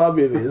and stuff. That'd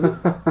be amazing.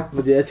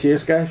 But yeah,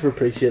 cheers, guys, for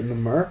appreciating the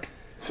merc.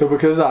 So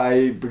because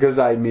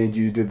I made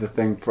you do the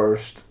thing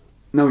first.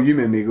 No, you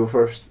made me go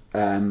first.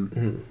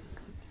 I'll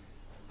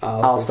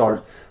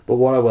start. But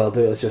what I will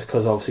do is, just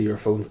because obviously your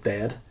phone's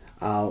dead,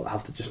 I'll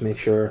have to just make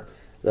sure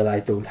that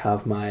I don't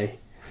have my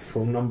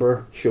phone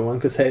number showing,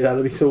 because hey,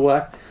 that'd be so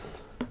whack.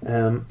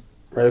 Right,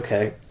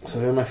 okay.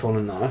 So here's my phone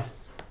in now.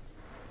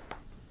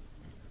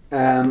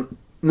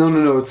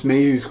 No, it's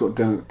me who's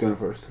doing it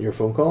first. Your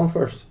phone calling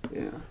first.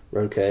 Yeah.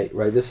 Right, okay.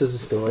 Right, this is a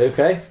story,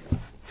 okay?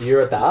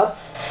 You're a dad,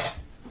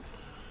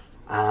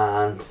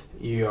 and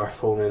you are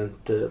phoning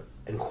to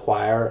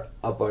inquire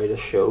about a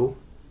show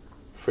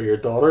for your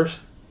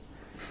daughters.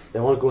 They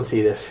want to go and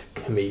see this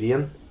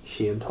comedian,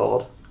 Shane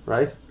Todd,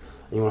 right?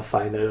 And you want to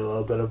find out a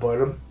little bit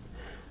about him.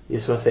 You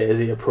just want to say, is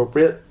he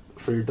appropriate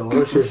for your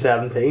daughters? You're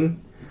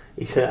 17.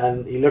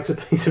 And he looks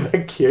he's a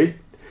bit cute,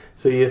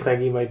 so you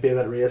think he might be a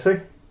bit racy.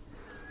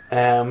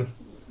 And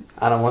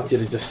I want you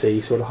to just see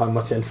sort of how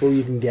much info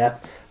you can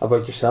get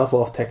about yourself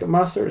off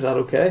Ticketmaster. Is that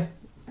okay?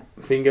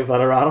 If you can give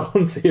that a rattle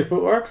and see if it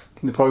works.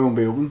 They probably won't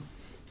be open.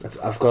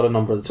 I've got a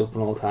number that's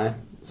open all the time,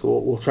 so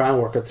we'll try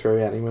and work it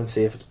through anyway and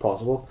see if it's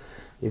possible.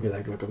 You'd be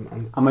like, look,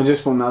 am I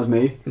just phoning as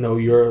me? No,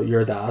 you're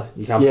a dad.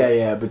 You can't.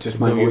 Yeah, but just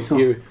my voice.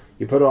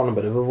 You put on a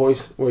bit of a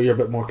voice where you're a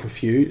bit more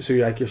confused, so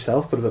you're like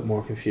yourself, but a bit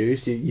more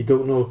confused. You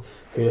don't know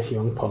who this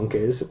young punk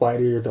is. Why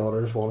do your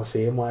daughters want to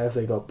see him? Why have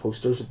they got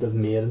posters that they've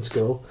made in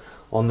school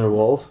on their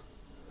walls?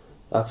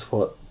 That's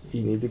what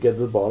you need to get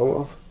to the bottom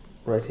of,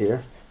 right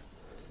here.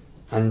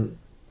 And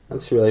I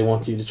just really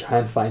want you to try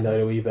and find out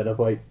a wee bit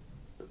about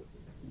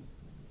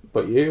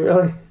you,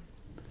 really.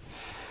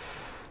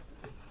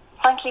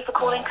 Thank you for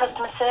calling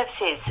customer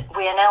services.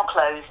 We are now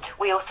closed.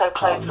 We also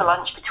close for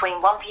lunch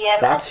between 1 p.m.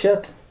 That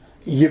shit.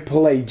 You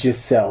played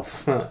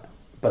yourself.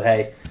 But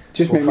hey,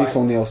 just make me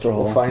phone the Ulster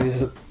Hall. We'll find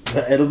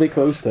it'll be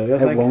closed too, I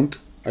think. It won't.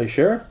 Are you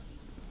sure?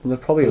 Well, they're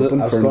probably open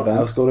for an event. I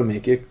was going to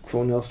make you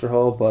phone the Ulster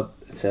Hall, but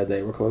it said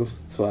they were closed,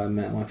 so I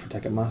went for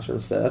Ticketmaster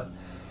instead.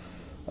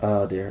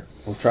 Oh dear.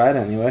 We'll try it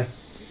anyway.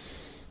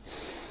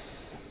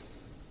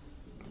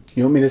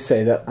 You want me to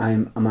say that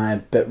am I a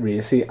bit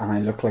racy and I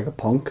look like a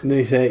punk? No,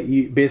 you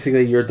say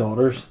basically your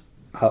daughters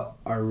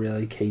are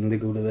really keen to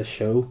go to this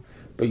show,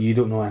 but you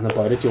don't know anything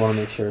about it. You want to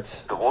make sure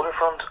it's... The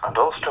Waterfront and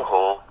Ulster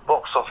Hall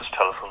box office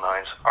telephone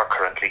lines are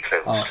currently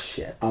closed. Oh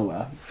shit. Oh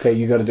well. Okay,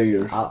 you got to do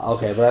yours.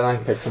 Okay, but then I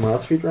can pick someone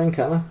else for you to ring,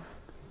 can I?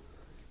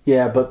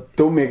 Yeah, but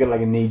don't make it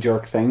like a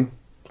knee-jerk thing.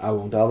 I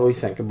won't. I'll really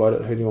think about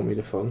it. Who do you want me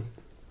to phone?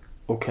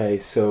 Okay,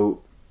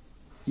 so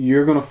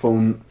you're going to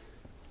phone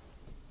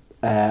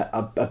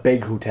a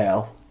big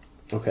hotel.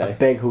 Okay. A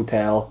big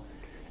hotel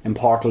in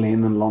Park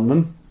Lane in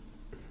London.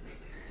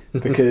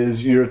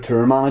 Because you're a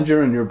tour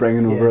manager and you're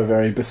bringing over a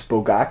very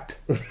bespoke act.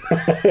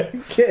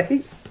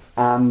 Okay.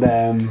 And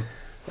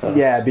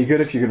it'd be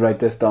good if you could write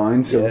this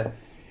down. So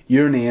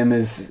your name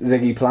is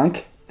Ziggy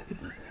Plank.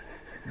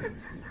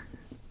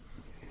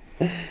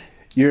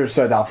 You're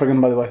South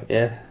African, by the way.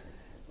 Yeah.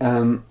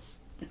 And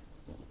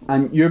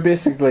you're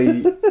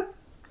basically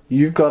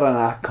You've got an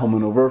act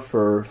coming over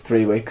for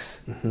 3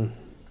 weeks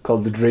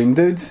called the Dream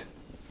Dudes,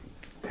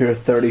 who are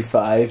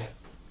 35,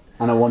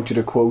 and I want you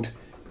to quote,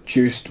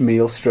 juiced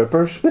male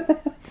strippers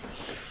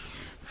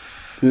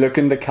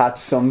looking to catch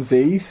some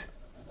Z's.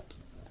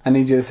 I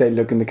need you to say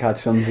looking to catch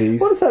some Z's.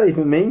 What does that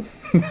even mean?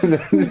 They're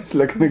just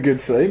looking a good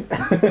sleep.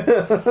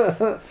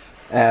 A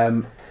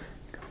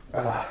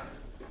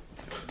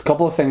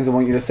couple of things I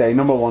want you to say.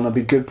 Number one, it'll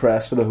be good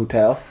press for the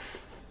hotel.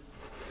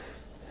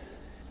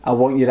 I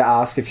want you to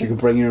ask if you can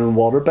bring your own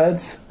water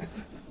beds.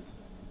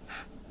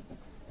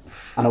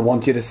 And I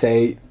want you to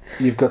say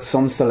you've got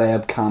some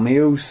celeb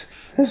cameos,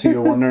 so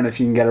you're wondering if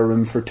you can get a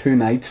room for 2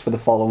 nights for the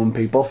following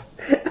people.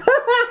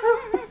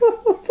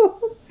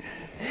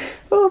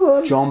 Hold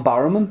on. John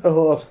Barrowman.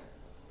 Hold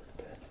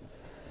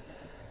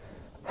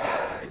on.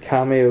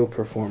 Cameo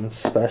performance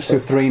special. So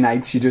 3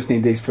 nights. You just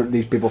need these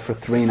people for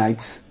 3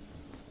 nights.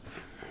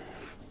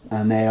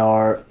 And they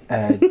are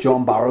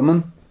John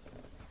Barrowman.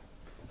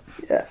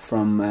 Yeah.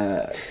 From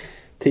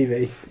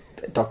TV.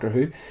 Doctor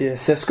Who. Yeah.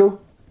 Cisco.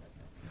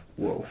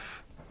 Whoa.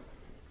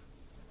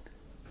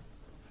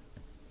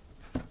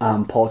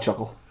 And Paul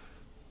Chuckle.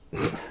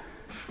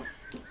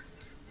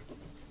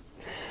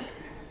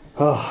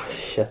 Oh,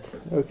 shit.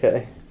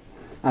 Okay.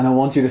 And I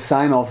want you to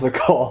sign off the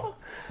call,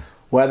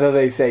 whether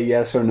they say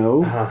yes or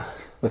no,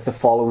 with the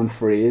following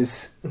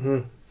phrase.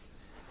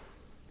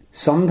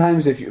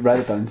 Sometimes if you... Write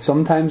it down.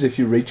 Sometimes if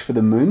you reach for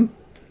the moon...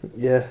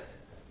 Yeah.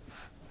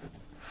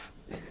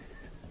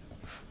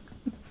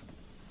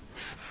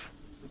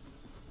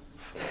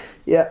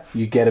 Yeah.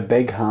 You get a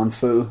big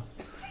handful.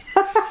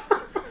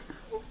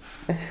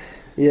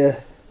 Yeah.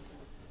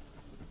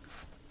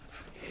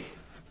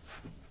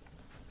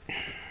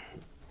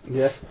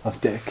 Yeah.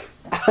 Of dick.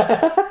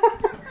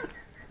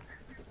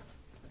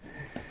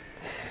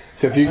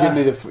 So if you give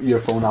me your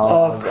phone,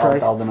 I'll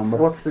dial the number.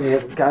 What's the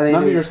name?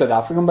 Remember you're South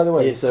African, by the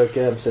way? Yes,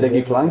 okay. I'm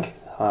Ziggy Plank.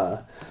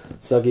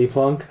 Ziggy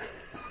Plank.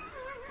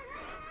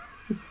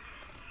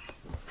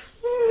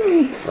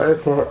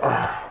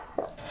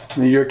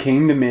 Now you're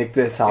keen to make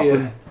this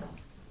happen.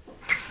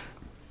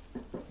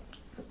 Yeah.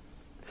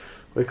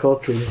 We call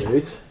it Dream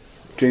Dudes.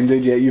 Dream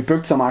Dude, yeah. You've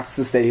booked some acts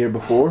to stay here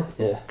before.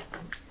 Yeah.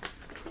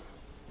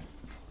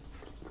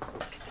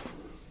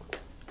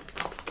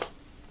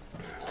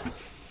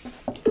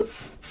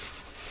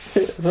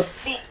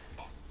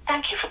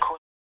 Thank you for calling.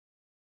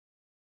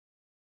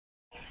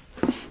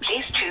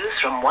 Please choose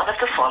from one of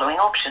the following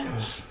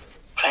options.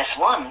 Press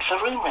 1 for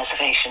room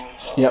reservations.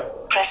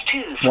 Yep. Press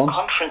 2 for 1.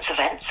 conference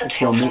events and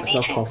It's 1 Hilton minute, It's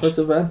not meetings. conference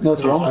event. No,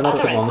 it's wrong. I'm not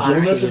Other putting on a show.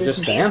 inquiries, You're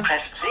just staying.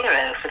 Press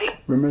 0 for the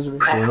Room reservation.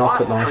 press You're not 1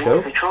 putting on a for show?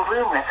 individual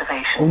room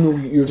reservations. Oh no,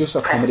 you're just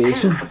Press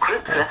accommodation. 2 for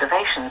group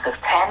reservations of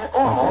 10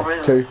 or more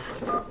rooms. 2.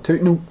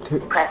 No, 2.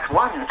 Press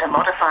 1 to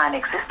modify an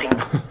existing.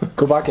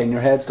 Go back in,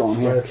 your head's gone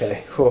here.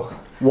 Okay. Whew.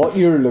 What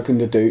you're looking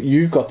to do,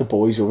 you've got the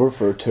boys over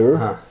for a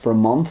tour for a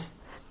month,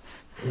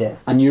 Yeah.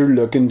 and you're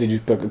looking to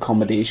just book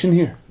accommodation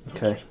here.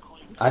 Okay.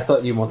 I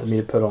thought you wanted me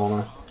to put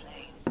on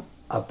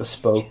a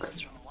bespoke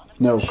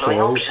No.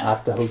 show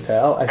at the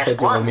hotel. I thought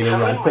you wanted me to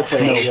rent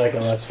it like a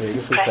Las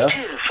Vegas hotel.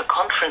 Press 2 for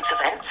conference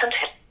events and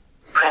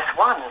press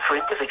 1 for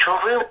individual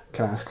room.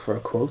 Can I ask for a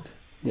quote?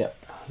 Yeah.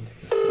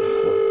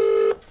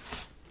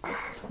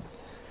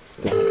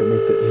 Don't look at me,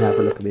 but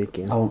never look at me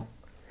again. Oh.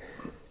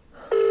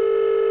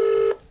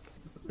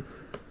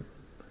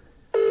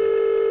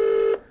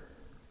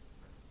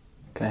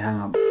 Okay, hang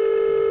on.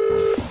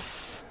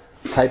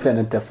 Type in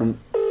a different,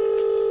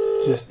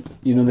 just,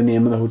 you know the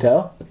name of the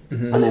hotel,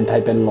 and then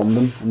type in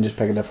London and just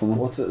pick a different one.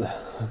 What's it?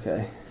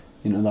 Okay.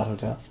 You know that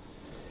hotel.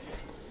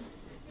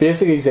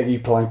 Basically,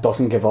 Ziggy Plank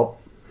doesn't give up,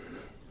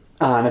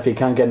 and if he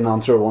can't get an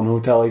answer at one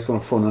hotel, he's going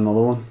to phone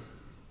another one.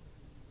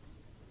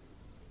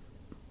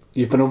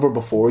 You've been over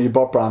before. You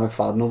brought Brian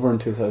McFadden over in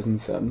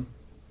 2007.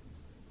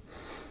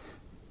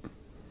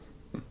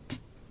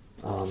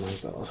 Oh my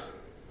god.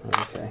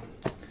 Okay.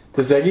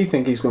 Does Ziggy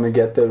think he's going to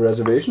get the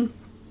reservation?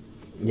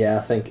 Yeah,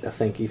 I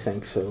think he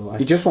thinks so. Like.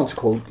 He just wants a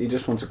quote. He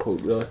just wants a quote,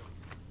 really.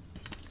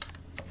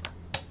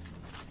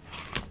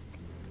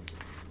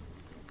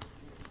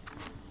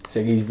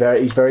 Ziggy's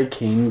he's very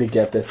keen to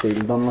get this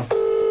deal done. Like.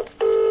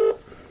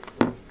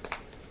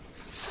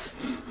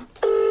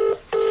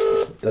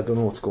 I don't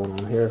know what's going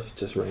on here.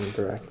 Just ring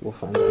direct. We'll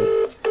find out.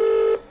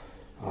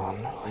 Oh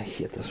no, I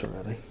hate this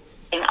already.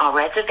 In our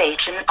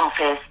reservation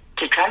office,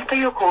 to transfer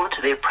your call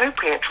to the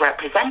appropriate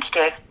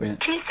representative, Wait.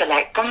 please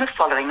select from the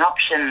following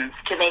options.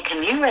 To make a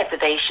new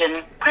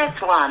reservation, press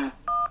 1.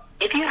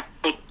 If you have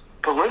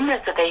for room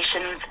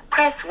reservations,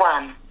 press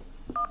 1.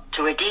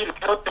 To redeem,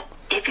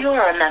 if you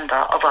are a member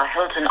of our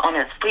Hilton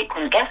Honors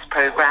frequent guest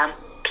program,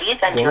 please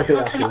enter your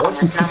Won't be Hilton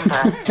after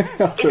Honors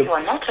number. If you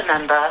are not a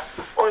member,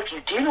 or if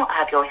you do not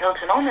have your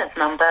Hilton Honors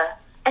number,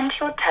 enter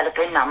your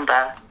telephone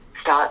number.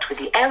 Start with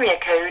the area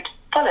code,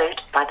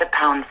 followed by the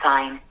pound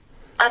sign.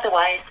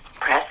 Otherwise,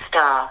 press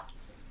star.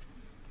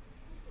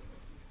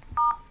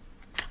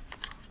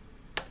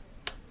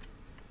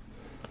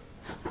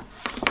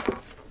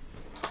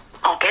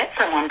 I'll get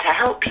someone to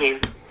help you.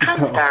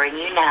 Transferring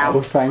you now.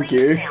 Oh, thank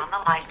Please you. stay on the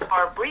line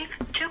for a brief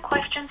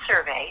 2-question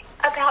survey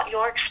about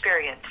your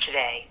experience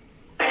today.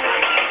 I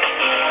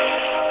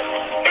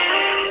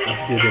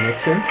have to do the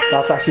next hint.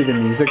 That's actually the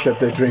music that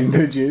the Dream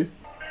Dudes use.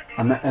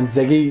 And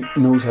Ziggy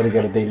knows how to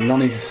get a deal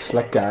on. He's a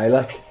slick guy,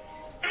 like.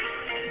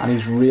 And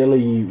he's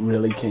really,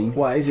 really keen.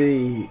 Why is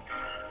he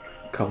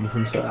come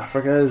from South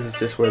Africa? Is it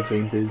just where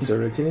Dream Dudes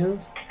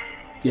originated?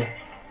 Yeah.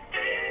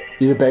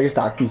 You're the biggest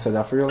act in South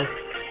Africa, like.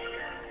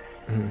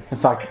 In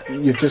fact,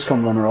 you've just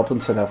come runner-up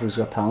in South Africa's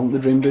Got Talent, the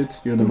Dream Dudes.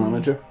 You're the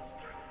manager.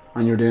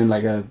 And you're doing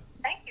like a...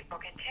 Thank you for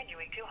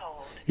continuing to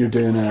hold. You're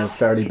doing a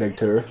fairly big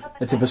tour.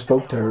 It's a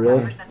bespoke tour,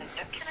 really.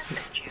 Representative can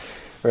assist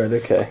you. Right,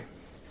 okay.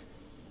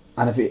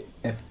 And if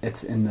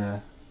it's in the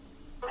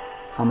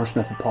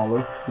Hammersmith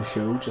Apollo, the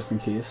show, just in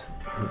case.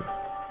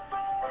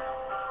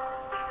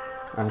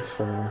 And it's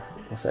for,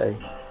 we'll say,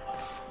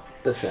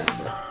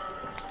 December.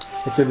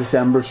 It's a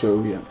December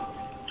show, yeah.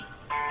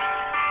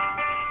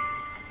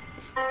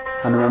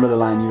 And remember the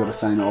line you got to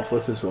sign off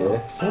with as well.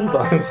 Yeah,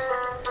 sometimes.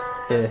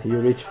 Yeah, you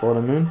reach for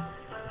the moon,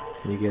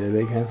 you get a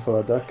big handful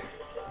of duck.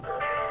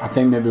 I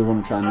think maybe we're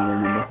going to try another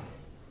number.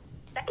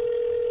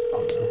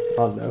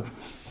 Oh no.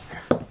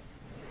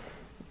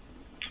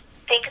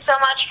 Thank you so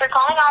much for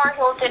calling our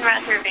Hilton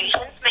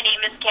reservations. My name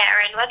is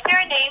Karen. What's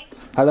your name?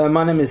 Hello,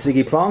 my name is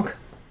Ziggy Plank.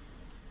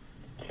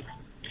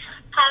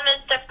 Hi,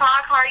 Mr.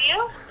 Park. How are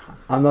you?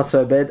 I'm not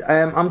so bad.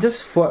 I'm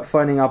just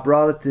phoning up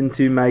rather than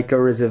to make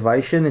a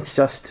reservation. It's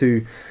just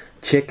to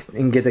check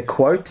and get a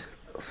quote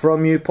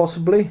from you,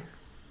 possibly.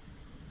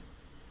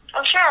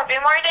 Oh, sure. I'll be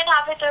more than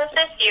happy to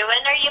assist you.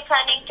 When are you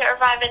planning to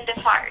arrive and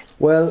depart?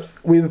 Well,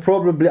 we would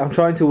probably. I'm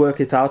trying to work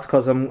it out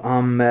because I'm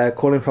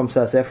calling from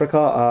South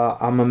Africa.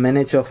 I'm a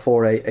manager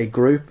for a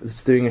group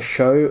that's doing a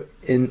show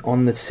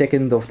on the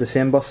 2nd of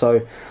December.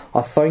 So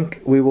I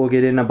think we will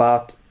get in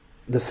about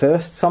the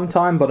 1st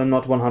sometime, but I'm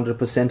not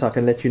 100%. I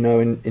can let you know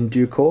in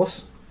due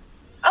course.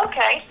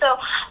 Okay. So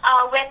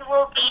when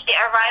will be the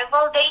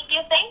arrival date,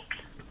 you think?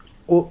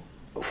 Well,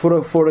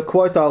 for a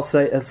quote, I'll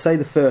say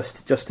the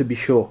 1st, just to be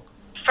sure.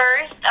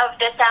 1st of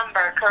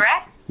December,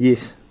 correct?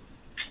 Yes.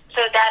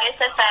 So that is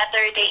a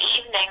Saturday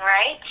evening,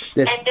 right?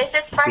 That- And this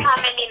is for how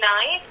many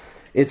nights?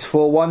 It's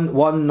for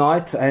one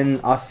night, and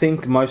I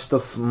think most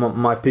of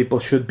my people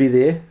should be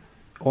there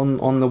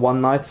on the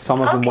one night.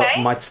 Some of them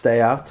Okay. might stay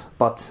out,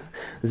 but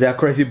they're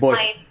crazy boys.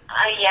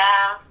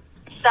 Yeah.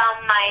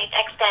 Some might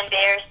extend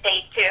their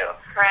stay too,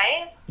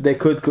 right? They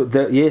could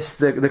yes,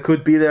 they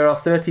could be. There are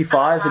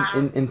 35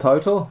 in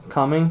total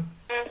coming.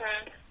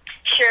 Mm-hmm.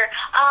 Sure.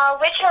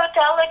 Which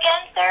hotel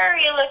again, sir, are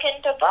you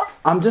looking to book?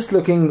 I'm just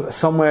looking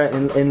somewhere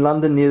in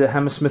London near the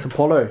Hammersmith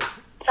Apollo.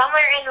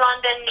 Somewhere in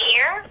London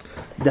near?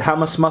 The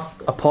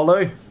Hammersmith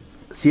Apollo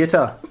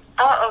Theatre.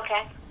 Oh,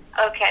 okay.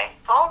 Okay.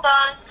 Hold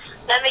on.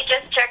 Let me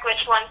just check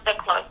which one's the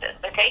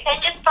closest, okay? Can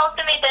you just spell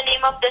to me the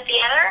name of the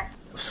theater?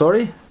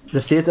 Sorry?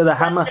 The theatre, the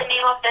What's the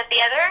name of the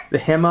theater?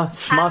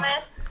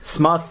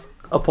 Hammersmith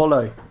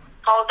Apollo.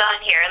 Hold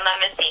on here, let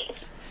me see.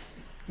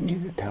 You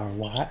need to tell her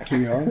what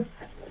we are.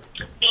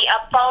 The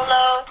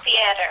Apollo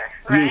Theater,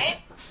 right? Yes.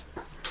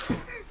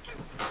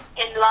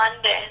 In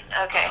London.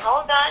 Okay,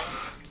 hold on.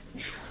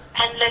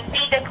 And let's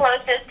see the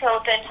closest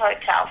Hilton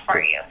hotel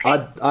for you.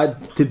 I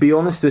to be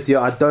honest with you,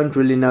 I don't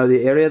really know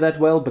the area that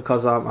well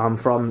because I'm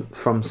from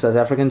South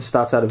Africa. It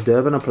starts out of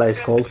Durban, a place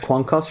called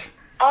Quankosh.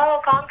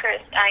 Oh,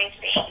 Concourse, I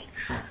see.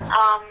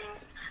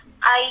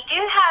 I do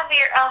have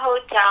here a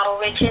hotel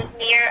which is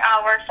near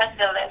our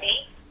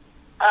facility.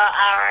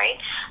 Alright.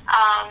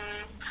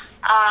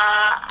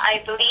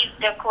 I believe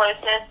the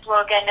closest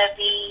will gonna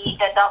be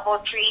the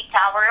DoubleTree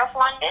Tower of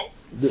London.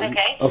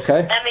 Okay.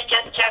 Okay. Let me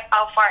just check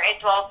how far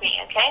it will be.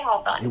 Okay,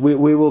 hold on.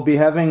 We will be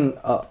having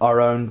our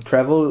own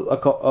travel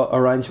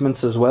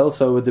arrangements as well.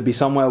 So would there be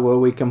somewhere where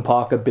we can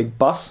park a big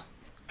bus?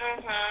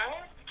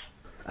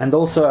 Mm-hmm. And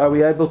also, are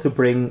we able to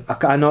bring...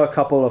 I know a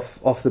couple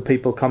of the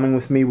people coming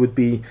with me would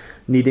be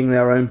needing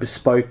their own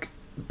bespoke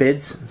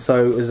beds.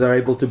 So is they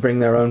able to bring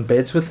their own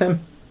beds with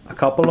them? A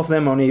couple of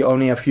them,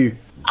 only a few.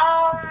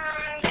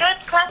 Good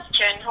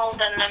question.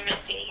 Hold on, let me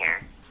see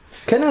here.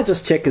 Can I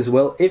just check as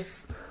well,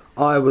 if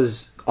I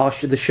was...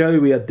 the show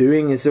we are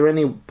doing, is there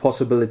any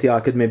possibility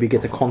I could maybe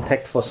get a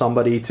contact for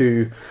somebody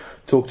to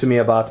talk to me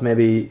about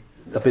maybe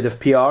a bit of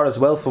PR as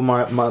well for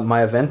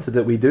my event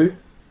that we do?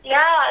 Yeah,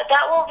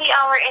 that will be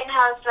our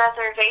in-house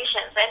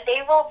reservations, and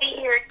they will be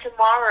here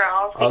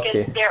tomorrow because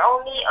Okay. they're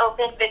only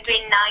open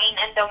between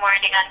 9 in the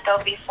morning until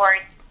before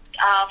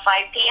 5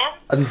 p.m.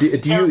 And do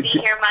They'll you be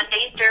here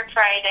Mondays through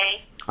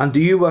Friday. and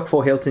do you work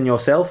for Hilton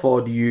yourself,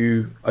 or are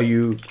you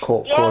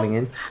Yeah. calling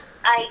in?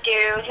 I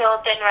do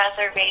Hilton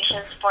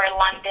reservations for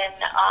London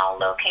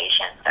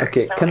locations. Sir.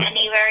 Okay, so can-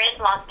 anywhere in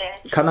London.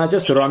 Can I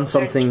just they run can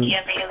something? certainly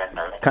be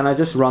availability. Can I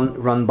just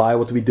run by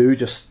what we do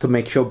just to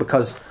make sure,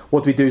 because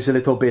what we do is a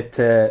little bit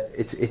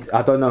it's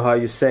I don't know how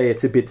you say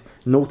it's a bit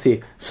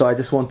naughty, so I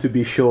just want to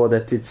be sure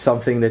that it's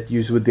something that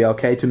you would be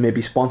okay to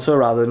maybe sponsor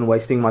rather than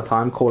wasting my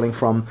time calling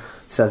from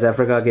South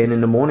Africa again in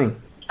the morning.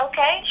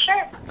 Okay,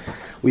 sure.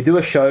 We do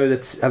a show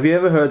that's... Have you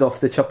ever heard of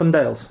the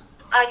Chippendales?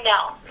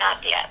 No,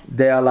 not yet.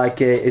 They are like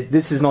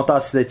this is not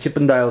us. The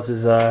Chippendales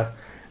is a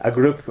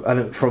group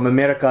from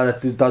America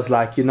that does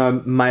like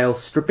male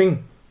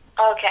stripping.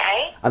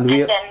 Okay. And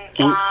then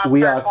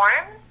we perform?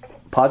 are.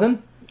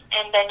 Pardon?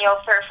 And then you'll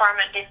perform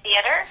at the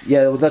theater?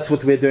 Yeah, well, that's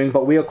what we're doing.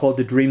 But we are called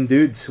the Dream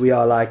Dudes. We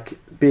are like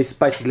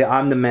basically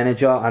I'm the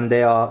manager, and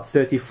they are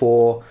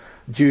 34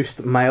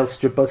 juiced male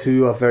strippers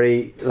who are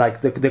very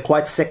like they're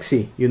quite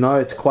sexy.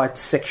 It's quite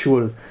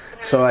sexual.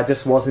 So I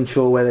just wasn't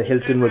sure whether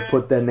Hilton would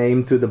put their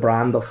name to the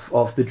brand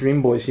of the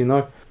Dream Boys.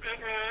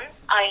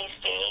 I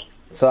see.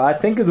 So I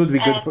think it would be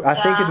good. I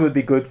think it would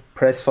be good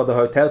press for the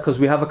hotel because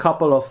we have a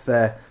couple of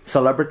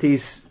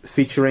celebrities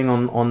featuring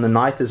on the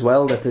night as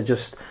well that are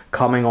just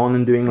coming on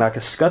and doing like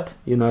a skit,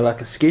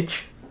 like a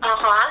sketch.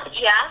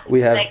 Yeah.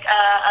 We have like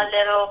a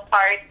little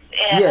part.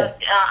 Yeah.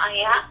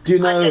 Do you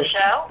know? On the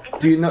show?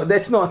 Do you know?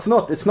 It's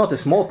not a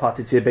small part.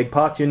 It's a big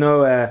part.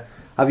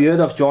 Have you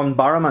heard of John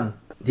Barrowman?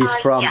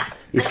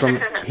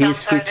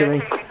 He's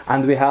featuring,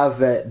 and we have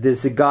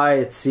there's a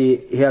guy.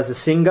 He has a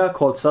singer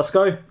called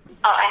Susko.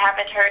 Oh, I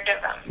haven't heard of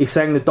him. He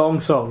sang the Dong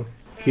song.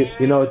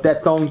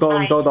 That dong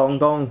dong do dong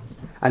dong.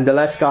 And the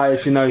last guy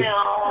is No,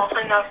 not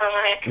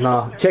familiar.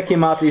 No, check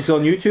him out. He's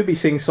on YouTube. He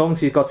sings songs.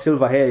 He's got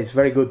silver hair. He's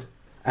very good.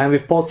 And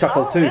with Paul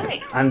Chuckle too.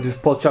 Really? And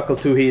with Paul Chuckle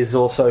too, he is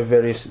also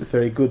very,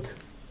 very good.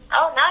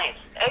 Oh, nice.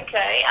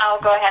 Okay,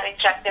 I'll go ahead and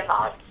check them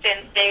out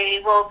since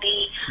they will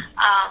be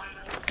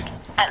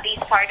at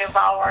least part of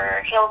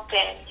our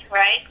Hilton,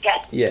 right?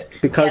 Yeah,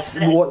 because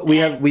what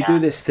we do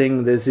this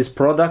thing. There's this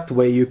product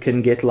where you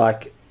can get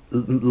like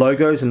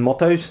logos and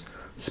mottos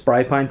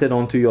spray painted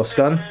onto your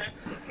skin,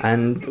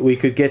 and we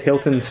could get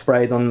Hilton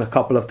sprayed on a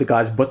couple of the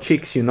guys' butt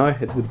cheeks.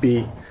 It would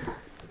be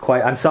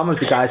quite. And some of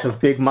the guys have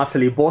big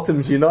muscly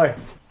bottoms. Yeah.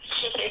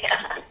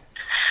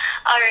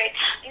 All right.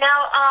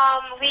 Now,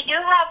 we do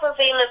have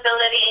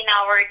availability in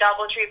our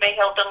DoubleTree by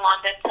Hilton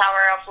London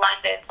Tower of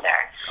London, sir.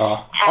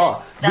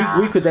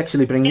 We could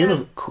actually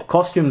bring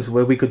costumes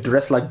where we could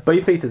dress like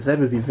beef eaters. That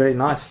would be very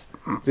nice.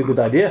 It's a good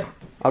idea.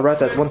 I'll write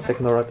that 1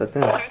 second. I'll write that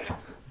down.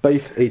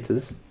 Beef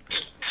eaters.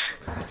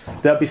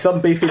 There'll be some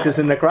beef eaters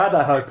in the crowd,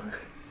 I hope.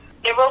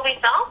 There will be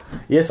some?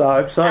 Yes, I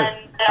hope so.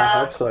 And, I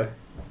hope so.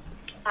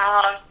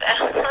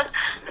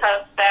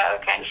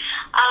 Okay.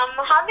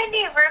 How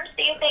many rooms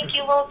do you think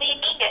you will be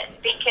needed?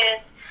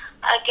 Because,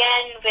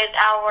 again, with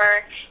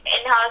our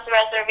in-house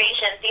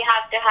reservations, you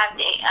have to have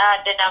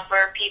the number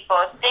of people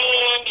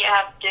staying, you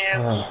have to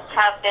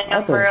have the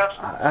number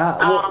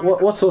of...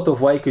 what sort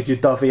of way could you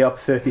divvy up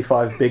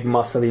 35 big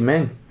muscly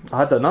men?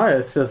 I don't know.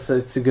 It's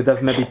you could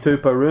have maybe 2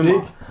 per room.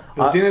 See?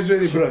 Dinner's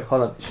ready, bro.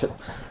 Hold on.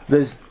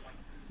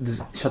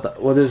 Shut up.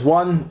 Well, there's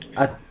one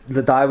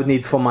that I would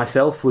need for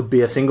myself would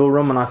be a single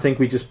room, and I think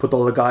we just put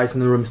all the guys in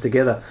the rooms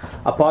together.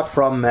 Apart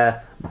from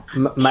Maxi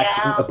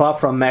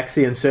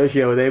and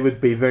Sergio, they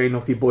would be very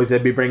naughty boys.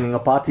 They'd be bringing a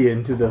party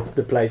into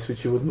the place,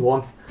 which you wouldn't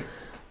want.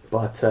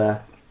 But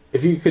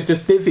if you could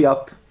just divvy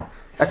up,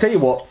 I tell you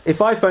what.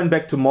 If I phone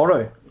back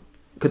tomorrow,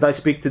 could I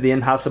speak to the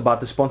in-house about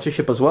the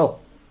sponsorship as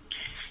well?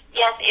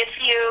 Yes, if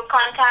you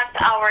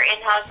contact our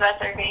in-house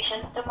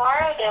reservations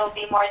tomorrow, they'll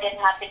be more than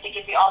happy to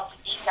give you all the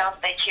details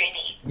that you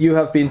need. You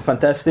have been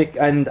fantastic,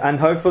 and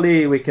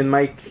hopefully we can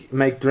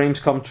make dreams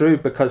come true,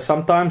 because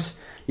sometimes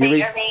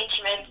you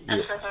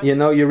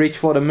reach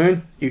for the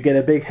moon, you get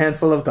a big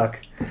handful of duck.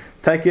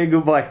 Take care,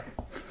 goodbye.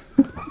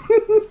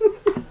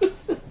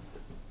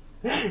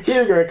 She's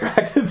a great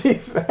crack, to be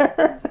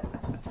fair.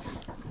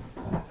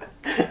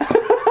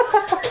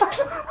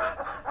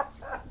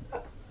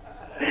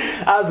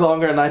 That was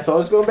longer than I thought it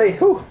was going to be.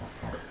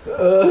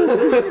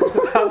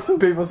 That's what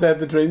people said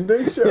the Dream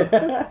Dude show.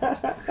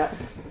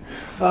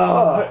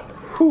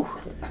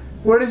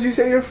 Where did you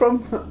say you're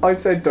from?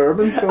 Outside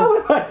Durban.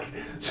 So.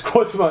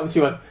 Squatch one, and she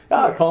went,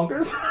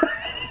 Conkers.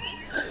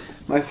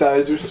 My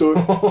sides are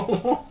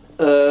sore.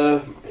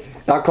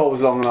 That call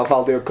was long enough.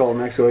 I'll do a call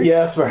next week.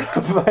 Yeah, that's fair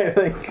enough, I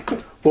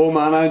think. Oh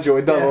man, I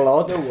enjoyed that a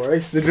lot. No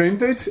worries. The Dream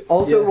Dudes.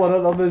 Also, what I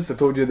love is I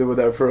told you they were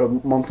there for a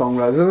month-long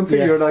residency.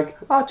 Yeah. You're like,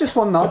 just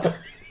one night.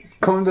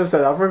 Coming to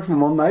South Africa from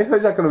one night.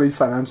 How's that going to be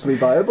financially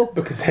viable?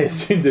 Because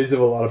the Dream Dudes have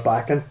a lot of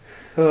backing.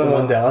 The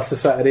Mandela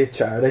Society,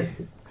 charity.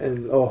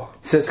 And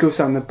Cisco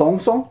sang the Dong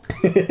song.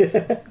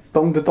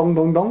 Dong the dong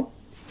dong dong.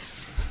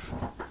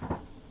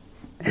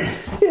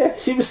 Yeah,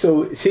 she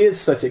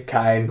is such a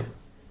kind,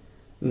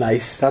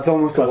 nice. That's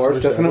almost the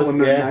worst, isn't it, when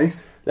they're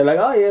nice? They're like,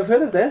 oh yeah, I've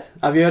heard of that.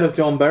 Have you heard of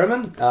John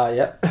Berman?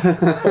 Yeah.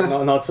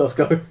 No, not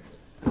Susko.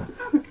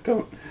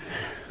 Don't.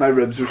 My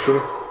ribs are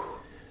sore.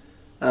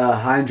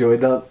 I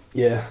enjoyed that.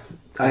 Yeah.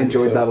 I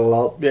enjoyed that a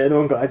lot. Yeah,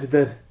 no, I'm glad you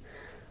did.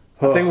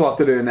 I think we'll have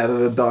to do an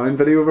edited down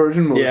video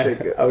version. We'll take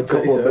a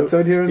couple of bits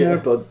out here and there,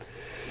 but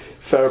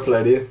fair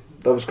play to you.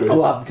 That was great.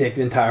 I'll have to take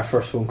the entire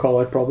first phone call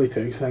out probably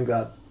too, because I think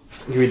that...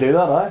 Can we do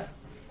that, aye?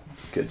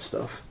 Good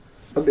stuff.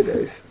 Happy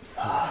days.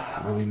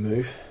 And we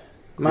move.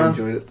 Man, I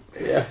enjoyed it.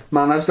 Yeah.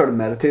 Man, I've started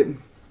meditating.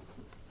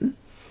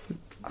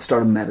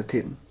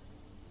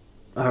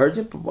 I heard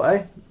you, but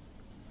why?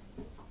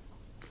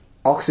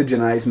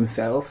 oxygenise my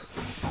cells.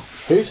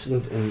 Who's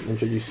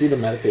introduced you to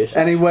meditation?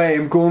 Anyway,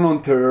 I'm going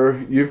on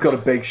tour. You've got a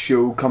big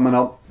show coming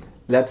up.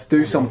 Let's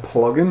do some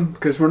plugging,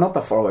 because we're not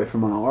that far away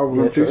from an hour. We're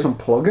going to do some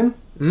plugging.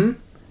 Mm?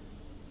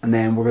 And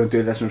then we're going to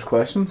do listeners'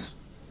 questions.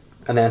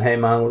 And then, hey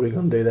man, what are we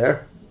going to do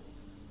there?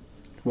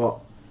 What?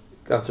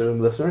 Answer them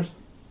listeners?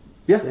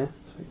 Yeah. Yeah,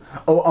 sweet.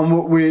 Oh,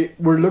 and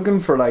we're looking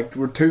for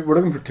we're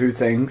looking for two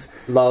things.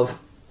 Love.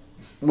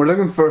 We're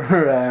looking for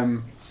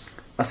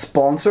a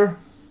sponsor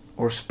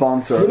or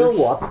sponsors. You know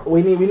what?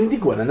 We need to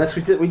go in on this.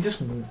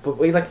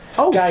 We like.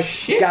 Oh, guys,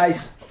 shit.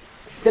 Guys,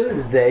 at the end of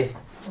the day,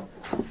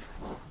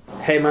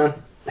 hey man,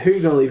 who are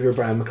you going to leave your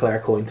Brian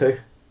McClare coin to?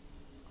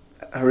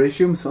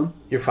 Horatio, my son.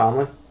 Your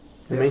family.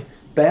 You know what I mean?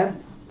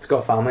 Ben, it's got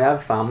a family. I have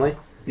a family.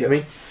 You know what I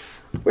mean?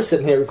 We're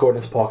sitting here recording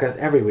this podcast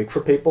every week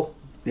for people.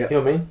 Yeah. You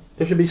know what I mean?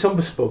 There should be some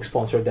bespoke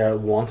sponsor there that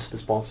wants to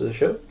sponsor the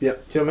show. Yeah. Do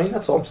you know what I mean?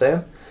 That's all I'm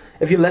saying.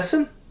 If you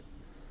listen,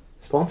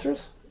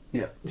 sponsors.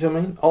 Yeah. Do you know what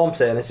I mean? All I'm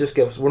saying is just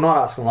give us. We're not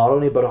asking a lot,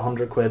 only about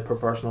 £100 per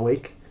person a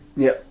week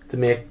Yeah. to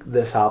make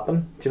this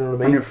happen. Do you know what I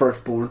mean? And your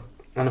firstborn.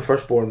 And the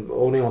firstborn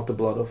only want the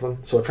blood of them.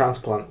 So a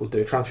transplant would do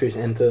a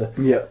transfusion into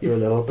Yeah. your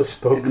little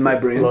bespoke Into my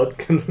brain. blood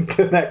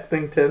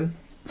connecting tin.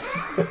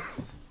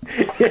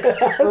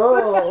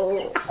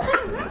 Oh.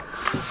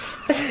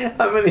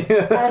 How many?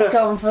 I've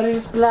come for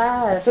his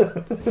blood.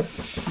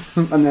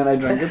 And then I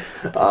drank it.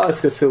 Oh,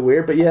 it's got so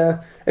weird. But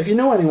yeah, if you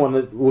know anyone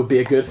that would be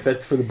a good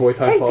fit for the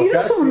Boytown Hey, podcast, do you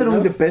know someone that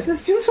owns a know?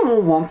 business? Do you know someone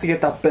who wants to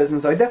get that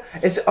business out there?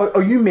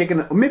 Are you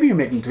making? Maybe you're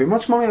making too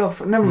much money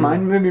off. Never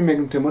mind. Maybe you're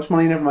making too much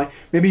money. Never mind.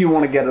 Maybe you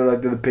want to get it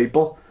out to the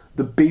people.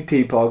 The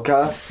BT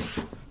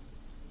podcast.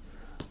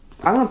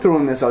 I'm not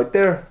throwing this out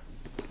there.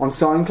 On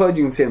SoundCloud,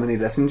 you can see how many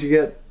listens you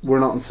get. We're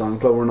not on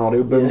SoundCloud. We're not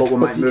Uber, Yeah, but we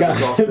might you move can't-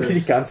 across but this.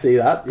 you can't see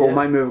that. But we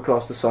might move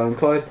across to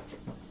SoundCloud.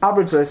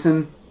 Average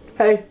listen.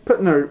 Hey,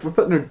 we're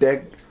putting our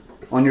dick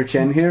on your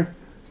chin here.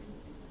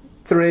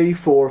 3,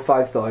 4,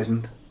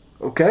 5,000.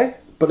 Okay?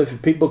 But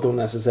if people don't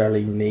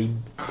necessarily need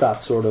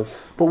that sort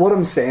of, But what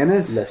I'm saying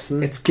is,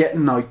 Listen. it's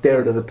getting out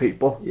there to the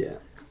people. yeah,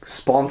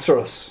 Sponsor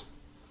us.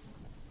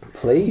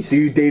 please, Do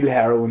you deal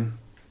heroin?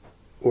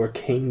 we're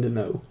keen to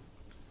know.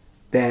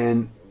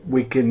 Then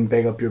we can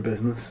big up your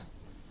business.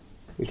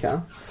 We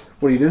can.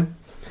 What are you doing?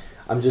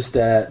 I'm just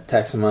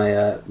texting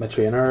my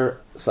trainer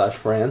 /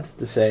 friend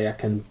to say I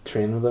can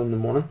train with him in the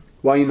morning.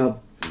 Why are you not?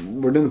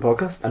 We're doing the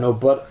podcast. I know,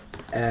 but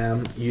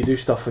you do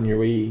stuff on your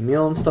wee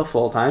email and stuff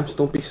all the time. So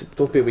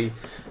don't be wee.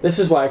 This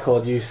is why I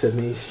called you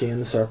Sydney Shane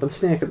the Serpent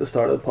Snake at the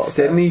start of the podcast.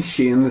 Sydney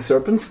Shane the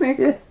Serpent Snake?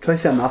 Yeah. Try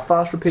saying that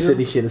fast, repeat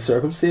Sydney it. Shane the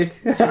Serpent Snake.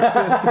 That's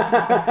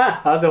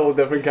a whole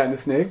different kind of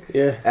snake.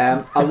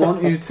 Yeah. I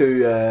want you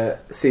to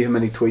see how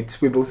many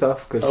tweets we both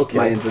have, because Okay.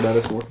 my internet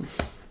is working.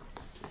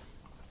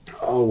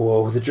 Oh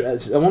whoa!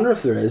 I wonder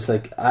if there is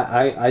like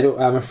I don't.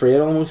 I'm afraid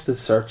almost to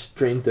search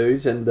Dream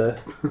Dudes in the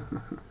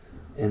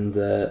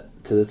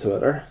to the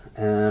Twitter.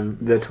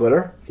 The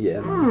Twitter? Yeah.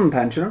 Man.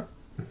 Pensioner.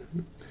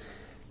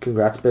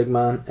 Congrats, big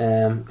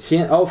man.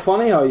 Shane,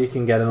 funny how you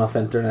can get enough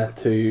internet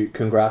to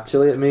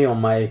congratulate me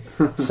on my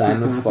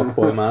sign with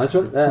fuckboy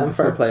management.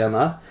 Fair play on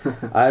that.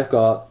 I've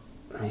got,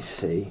 let me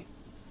see.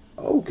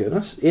 Oh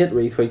goodness, 8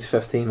 retweets,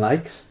 15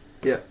 likes.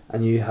 Yeah.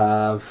 And you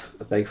have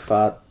a big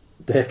fat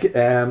dick.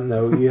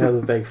 No, you have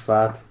a big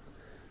fat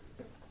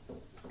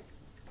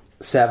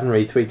 7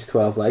 retweets,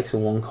 12 likes,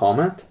 and 1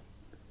 comment.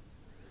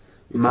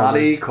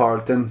 Maddie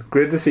Carlton.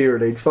 Great to see your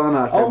Leeds fan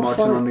after Oh,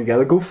 marching funny. on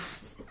together. Go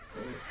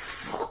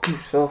fuck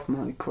yourself,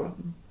 Maddie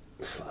Carlton.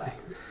 Sly.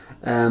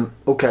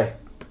 Okay,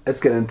 let's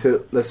get into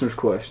it. Listeners'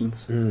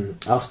 questions.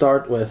 I'll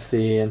start with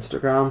the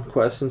Instagram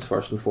questions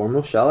first and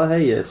foremost, shall I?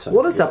 Hey, yes.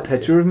 What is that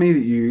picture of me that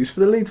you used for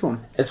the Leeds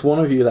one? It's one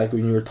of you like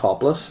when you were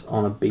topless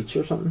on a beach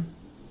or something.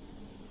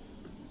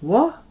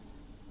 What?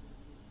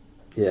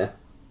 Yeah.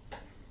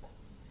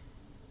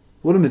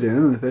 What am I doing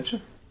in the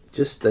picture?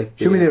 Just like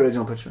Show me the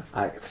original picture.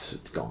 It's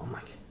gone,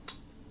 like.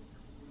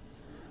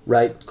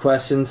 Right,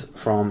 questions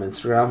from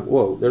Instagram.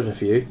 Whoa, there's a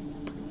few.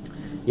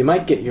 You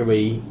might get your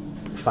wee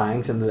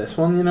fangs into this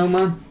one, you know,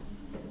 man.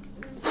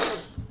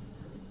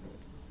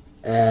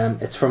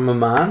 It's from a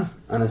man,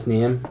 and his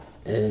name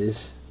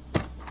is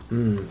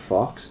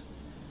Fox.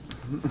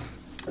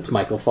 It's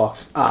Michael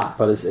Fox. Ah.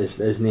 But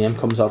his name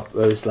comes up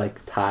as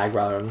like tag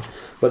rather than.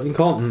 But you can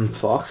call him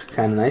Fox. It's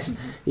kind of nice.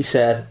 He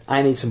said,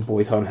 "I need some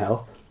Boytown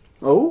help.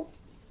 Oh?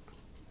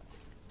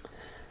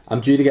 I'm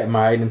due to get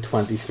married in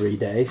 23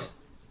 days.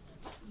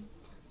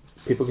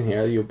 People can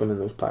hear you opening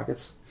those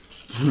packets.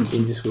 You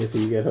can just wait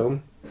till you get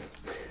home.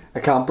 I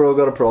can't, bro.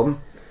 Got a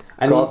problem.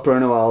 I Got need-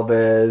 Bruno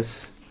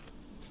Alves.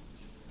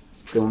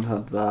 Don't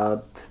have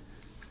that.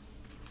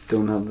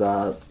 Don't have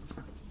that.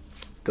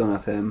 Don't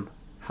have him.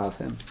 Have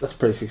him. That's a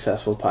pretty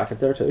successful packet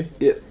there too.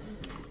 Yeah.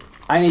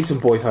 I need some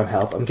Boytown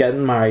help. I'm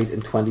getting married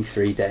in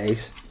 23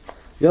 days.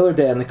 The other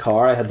day in the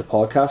car I had the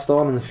podcast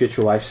on and the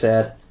future wife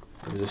said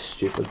it was a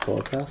stupid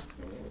podcast.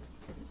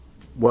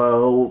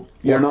 Well,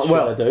 you're What not. should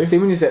Well, I do? see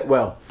when you say,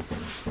 well,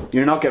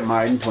 you're not getting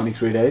married in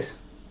 23 days.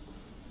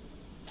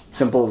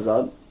 Simple as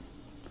that.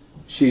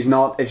 She's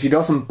not. If she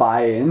doesn't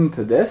buy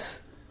into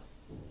this,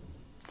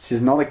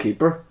 She's not a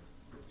keeper.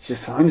 She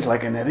sounds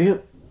like an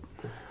idiot.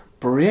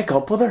 Break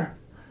up with her.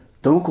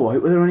 Don't go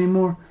out with her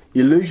anymore.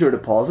 You lose your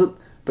deposit,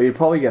 but you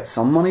probably get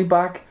some money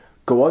back.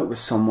 Go out with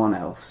someone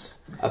else.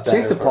 She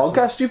makes the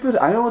podcast stupid.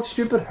 I know it's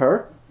stupid.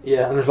 Her.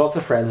 Yeah, and there's lots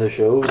of friends of the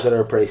show that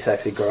are pretty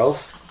sexy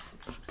girls,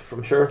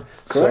 I'm sure.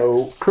 Correct.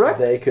 So Correct.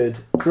 They could.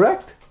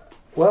 Correct.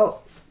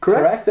 Well,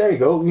 correct. There you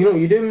go. You know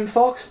what you do,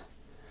 Fox?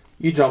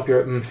 You jump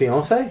your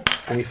fiance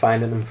and you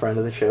find him in front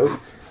of the show,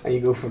 and you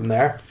go from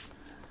there.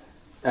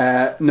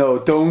 No,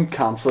 don't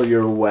cancel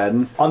your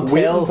wedding.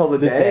 Wait until the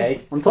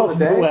day. Until of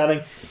the day.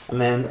 wedding. And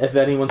then if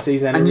anyone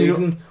sees any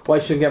reason why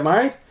she shouldn't get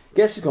married,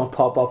 guess she's going to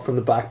pop up from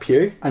the back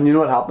pew. And you know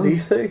what happens?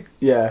 These two.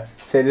 Yeah.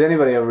 Say, does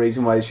anybody have a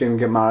reason why they shouldn't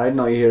get married?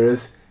 And all you hear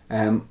is,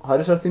 how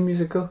does our theme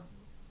music go?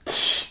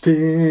 Does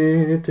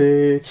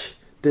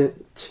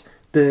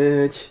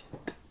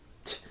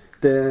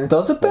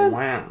it,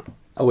 Ben?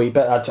 A wee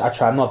bit. I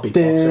try. I'm not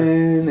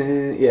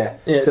beatboxer. Yeah.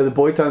 So the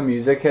Boytown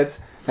music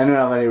hits. I don't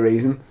have any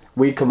reason.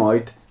 We come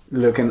out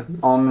looking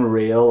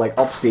unreal, like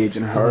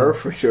upstaging her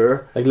for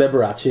sure. Like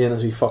Liberace and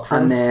as we fuck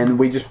friend. And then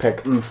we just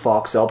pick and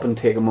Fox up and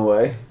take him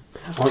away.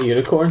 On a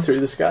unicorn through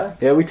the sky.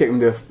 Yeah, we take him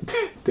to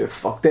a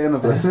fuck den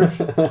of listeners.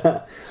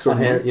 And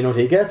here, you know what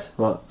he gets?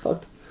 What?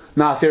 Fucked.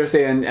 Nah,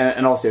 seriously,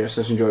 in all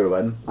seriousness, enjoy your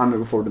wedding. I'm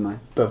looking forward to mine.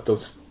 But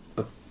don't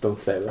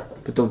stay there.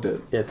 But don't do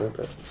it. Yeah, don't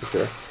do it. For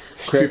sure.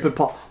 Stupid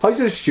how's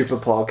it a stupid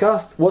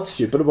podcast? What's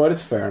stupid about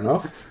it's fair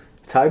enough.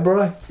 It's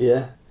highbrow.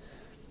 Yeah.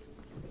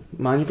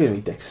 Man, you're being a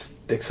wee dick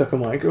sucking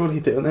wanker. What are you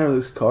doing there with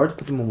those cards?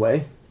 Put them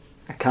away.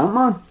 I can't,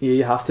 man. Yeah,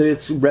 you have to.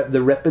 It's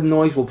the ripping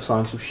noise will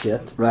sound so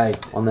shit.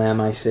 Right. On the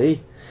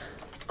MIC.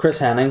 Chris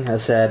Henning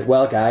has said,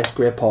 well guys,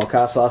 great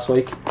podcast last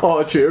week.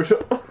 Oh, cheers.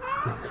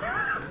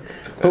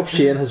 Hope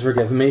Shane has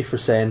forgiven me for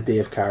saying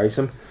Dave carries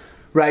him.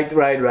 Right.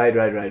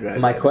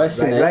 My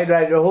question is...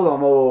 Right, hold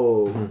on.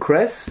 Whoa.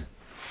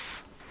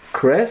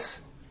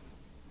 Chris,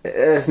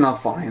 it's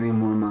not funny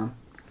anymore, man.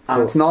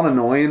 And it's not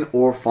annoying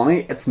or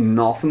funny. It's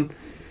nothing.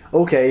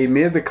 Okay, you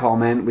made the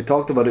comment. We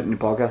talked about it in the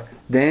podcast.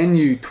 Then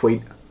you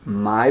tweet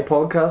my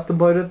podcast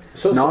about it.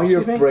 Now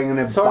you're bringing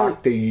it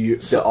back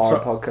to our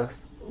podcast.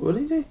 What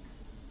did he do?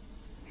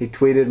 He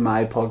tweeted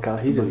my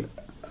podcast.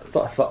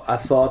 I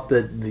thought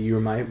that you were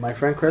my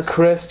friend Chris.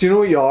 Chris, do you know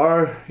what you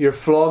are? You're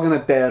flogging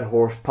a dead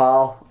horse,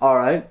 pal.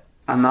 Alright?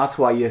 And that's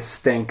why you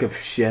stink of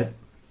shit.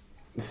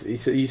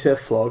 You said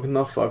flogging,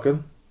 not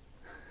fucking.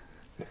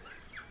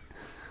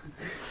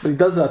 But he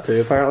does that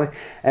too, apparently.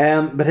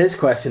 But his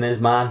question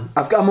is, man...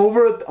 I'm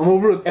over it.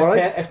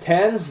 If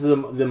 10's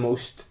the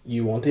most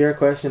you want to hear a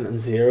question and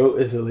 0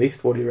 is the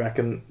least, what do you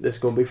reckon this is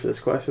going to be for this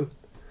question?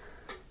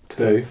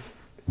 2.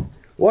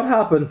 What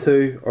happened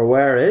to, or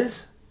where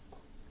is...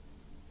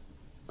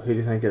 Who do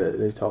you think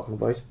they're talking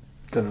about?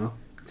 Don't know.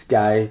 This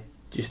guy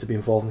used to be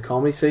involved in the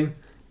comedy scene.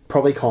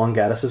 Probably Colin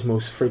Geddes'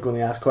 most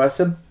frequently asked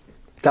question.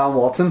 Dan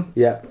Watson.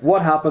 Yeah.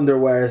 What happened or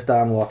where is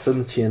Dan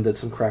Watson? Shane did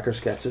some cracker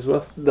sketches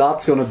with.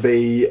 That's going to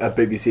be a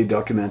BBC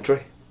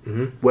documentary.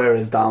 Mm-hmm. Where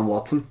is Dan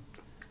Watson?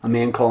 And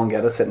me and Colin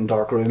Geddes sit in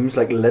dark rooms,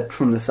 like lit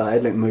from the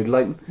side, like mood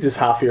lighting. Just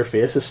half your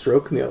face is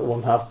stroke and the other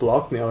one half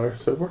blocked and the other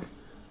sober. Do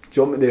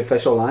you want me the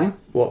official line?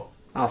 What?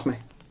 Ask me.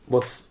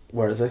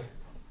 Where is he?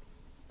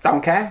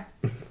 Don't care.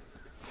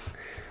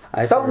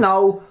 Don't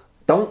know.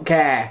 Don't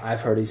care.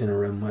 I've heard he's in a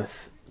room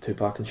with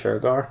Tupac and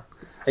Shergar.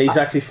 He's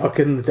actually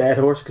fucking the dead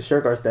horse because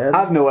Shergar's dead. I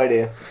have no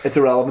idea. It's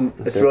irrelevant.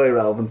 It's really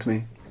irrelevant to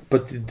me.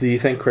 But do you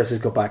think Chris has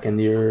got back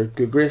into your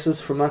good graces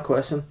from that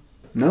question?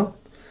 No.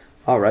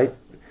 Alright.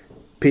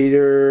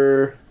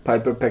 Peter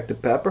Piper picked a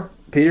pepper.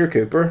 Peter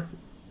Cooper.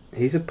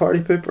 He's a party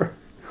pooper.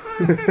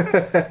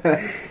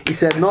 He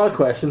said, not a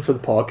question for the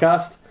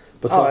podcast,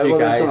 but thought you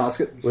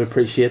guys would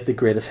appreciate the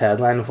greatest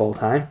headline of all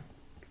time.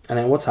 And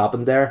then what's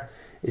happened there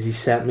is he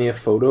sent me a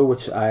photo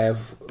which I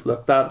have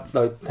looked at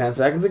like 10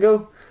 seconds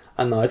ago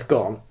and now it's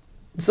gone.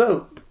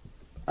 So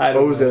I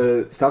don't know. Was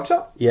it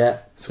Snapchat? Yeah.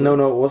 No,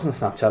 it wasn't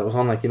Snapchat. It was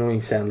on like, you know when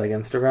you send like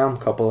Instagram, a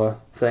couple of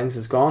things,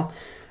 it's gone.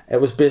 It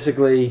was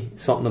basically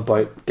something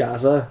about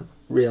Gaza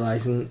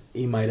realising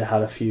he might have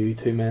had a few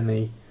too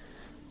many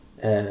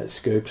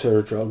scoops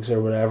or drugs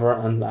or whatever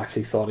and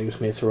actually thought he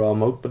was mates with Royal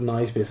Moat, but now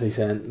he's basically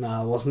saying,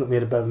 nah, wasn't it,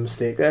 made a bit of a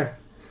mistake there.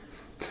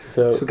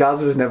 So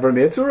Gaza was never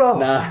mates with Royal?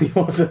 Nah, he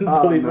wasn't,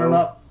 believe it or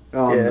not.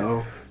 Oh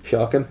no.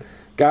 Shocking.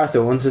 Gareth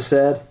Owens has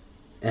said,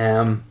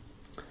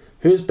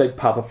 who's Big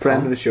Papa Friend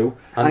Pump? of the show.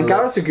 And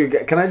Gareth's a good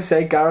guy. Can I just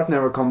say, Gareth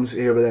never comes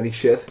here with any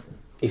shit.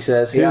 He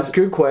says... He asks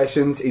good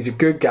questions. He's a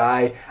good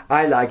guy.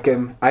 I like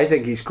him. I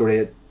think he's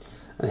great.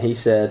 And he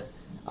said,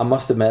 I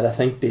must admit, I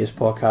think Dave's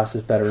podcast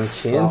is better than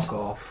Shane's. Fuck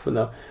off. But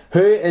no.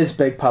 Who is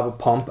Big Papa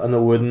Pump and the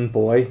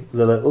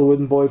little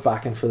wooden boy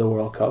backing for the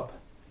World Cup?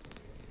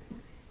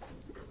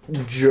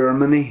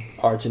 Germany.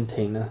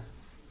 Argentina.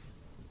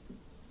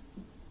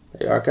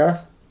 There you are,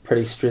 Gareth.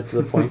 Pretty straight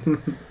to the point.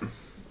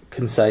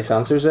 Concise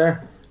answers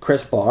there.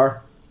 Chris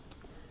Barr.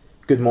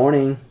 Good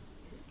morning.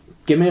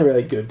 Give me a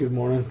really good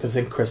morning because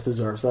I think Chris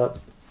deserves that.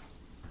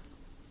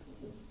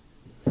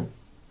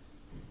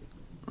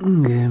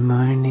 Good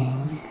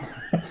morning.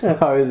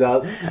 How is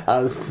that?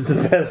 That's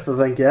the best I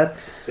think yet.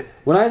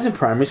 When I was in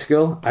primary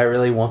school, I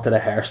really wanted a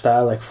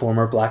hairstyle like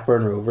former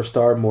Blackburn Rovers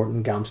star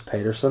Morton Gamps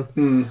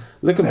Peterson.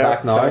 Looking Fair,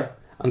 back now, fair.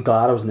 I'm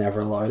glad I was never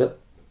allowed it.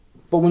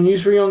 But when you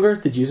were younger,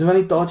 did you have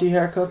any dodgy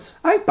haircuts?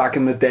 I think back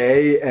in the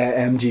day,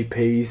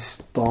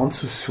 MGP's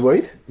Bonds was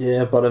sweet.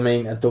 Yeah, but I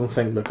mean, I don't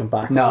think looking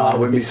back. No, now it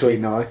wouldn't be sweet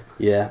now.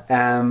 Yeah.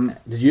 Um,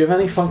 Did you have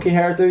any funky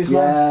hairdos, man?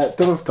 yeah,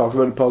 don't know if I've talked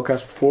about it in the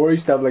podcast before. I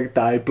used to have like a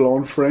dyed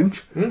blonde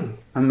fringe and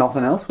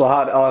nothing else. Well, I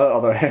had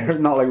other hair,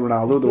 not like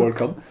Ronaldo at the World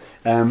Cup.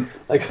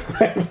 Like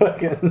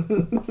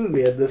fucking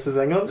made this as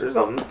England or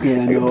something.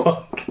 Yeah, Like a no.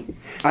 punk.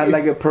 I had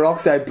like a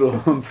peroxide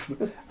blonde.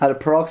 I had a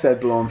peroxide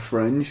blonde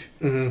fringe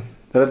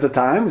that at the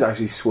time was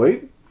actually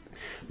sweet.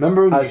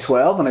 Remember when I you was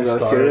 12 and I got a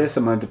started- serious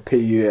amount of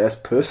PUS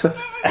puss.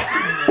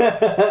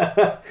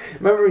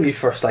 Remember when you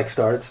first like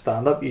started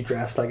stand up? You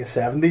dressed like a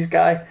 70s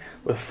guy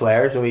with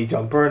flares and a wee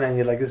jumper, and then you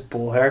had like this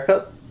bowl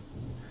haircut.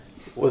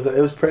 It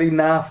was pretty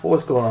naff. What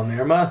was going on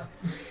there, man?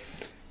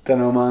 Don't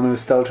know, man. I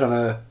was still trying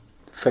to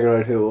figure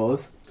out who it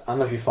was. I don't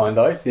know if you found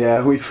out.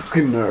 Yeah, we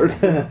fucking nerd.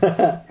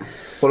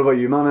 What about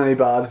you, man? Any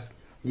bad?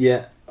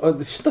 Yeah. Oh,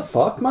 shut the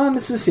fuck, man.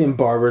 This is the same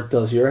barber that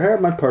does your hair.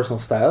 My personal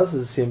stylist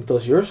is the same that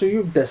does yours. So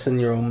you're dissing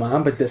your own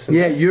man by dissing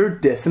Yeah, his. you're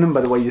dissing him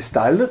by the way you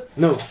styled it.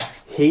 No,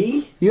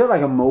 he You got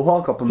like a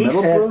mohawk up in the he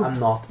middle, says bro. I'm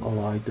not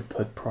allowed to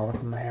put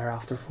product in my hair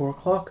after 4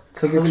 o'clock.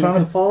 It's like you're It trying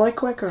makes to- it fall out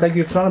quicker. It's like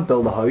you're trying to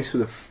build a house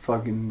with a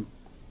fucking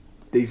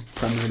these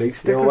Premier League You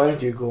stickers. know, why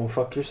don't you go and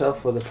fuck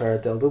yourself with a pair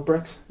of dildo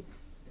bricks?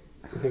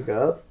 You think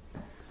that?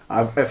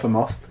 If I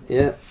must.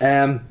 Yeah.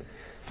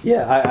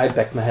 Yeah, I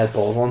bicked my head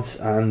bald once,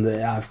 and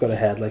I've got a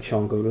head like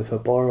Sean Goodwin,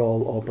 footballer,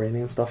 all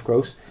brainy and stuff,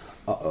 gross.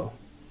 Uh-oh.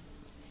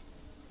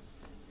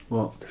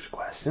 What? There's a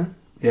question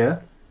Yeah.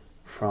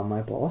 from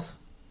my boss,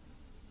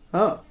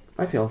 Oh.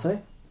 my fiance.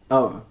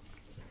 Oh.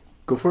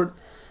 Go for it.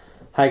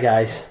 Hi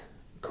guys,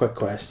 quick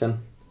question.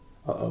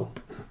 Uh-oh.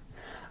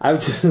 I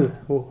was just,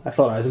 I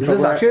thought I was in Is this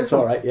trouble. actually It's it?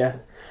 alright, yeah.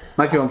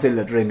 My fiance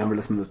literally never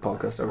listened to this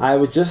podcast ever. I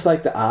would just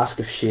like to ask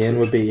if Shane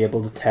would be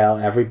able to tell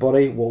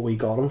everybody what we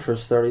got him for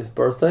his 30th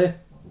birthday.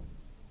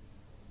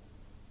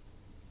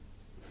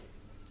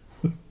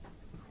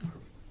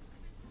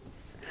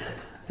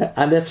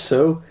 And if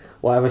so,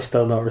 why have I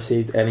still not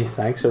received any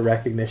thanks or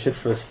recognition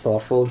for this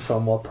thoughtful and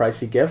somewhat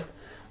pricey gift?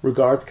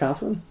 Regards,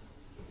 Catherine.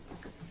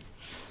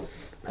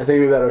 I think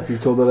it'd be better if you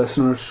told the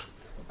listeners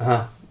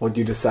Uh-huh. what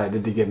you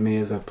decided to give me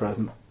as a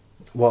present.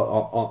 What,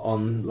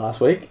 on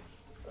last week?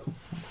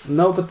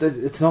 No, but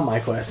it's not my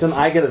question.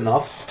 I get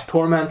enough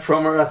torment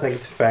from her. I think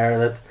it's fair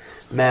that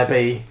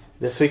maybe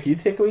this week you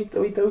take a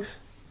wee dose.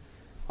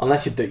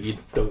 Unless you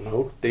don't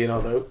know. Do you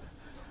not know?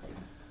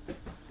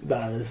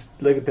 That is,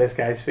 look at this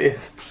guy's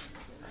face.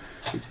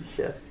 Piece of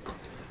shit.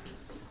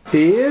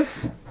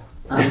 Dave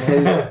and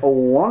his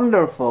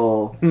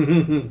wonderful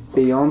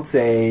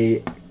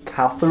Beyonce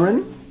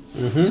Catherine,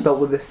 spelled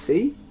with a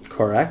C,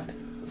 Correct.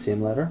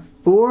 Same letter.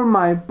 for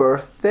my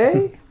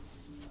birthday,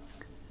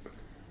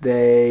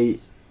 they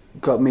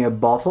got me a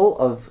bottle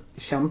of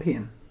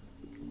champagne.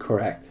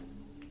 Correct.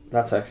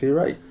 That's actually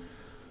right.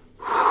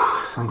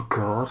 Thank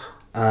God.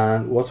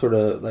 And what sort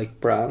of like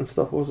brand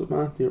stuff was it,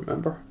 man? Do you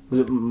remember? Was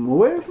it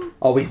Moet?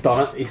 Oh, he's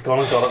done it. He's gone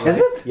and got it. Is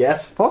right. it?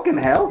 Yes. Fucking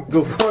hell.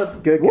 Go for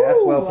it. Good guess.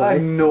 Woo, Well I had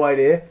played. no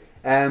idea.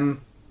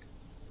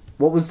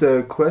 What was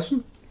the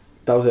question?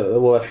 That was it.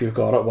 Well, if you've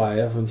got it, why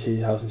hasn't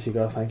she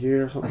got a thank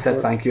you or something? I said for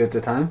it? thank you at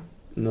the time.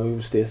 No, it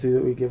was Stacey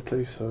that we give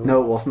to. So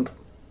No, it wasn't.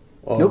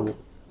 Oh, Nope.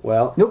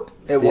 Well, Nope,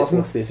 it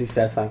wasn't. Stacey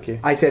said thank you.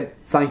 I said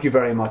thank you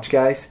very much,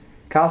 guys.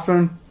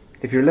 Catherine,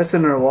 if you're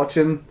listening or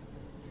watching,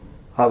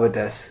 how about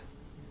this?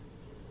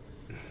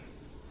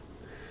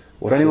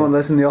 For anyone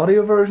listening to the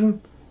audio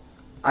version,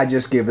 I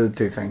just gave her the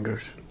 2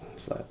 fingers.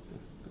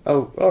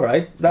 Oh, all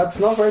right. That's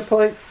not very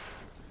polite.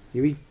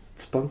 You wee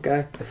spunk guy.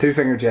 A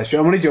 2-finger gesture.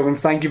 I'm only joking.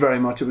 Thank you very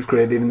much. It was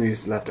great, even though you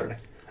left early.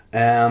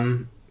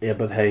 Yeah,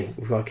 but hey,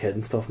 we've got a kid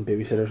and stuff, and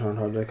babysitters aren't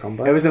hard to come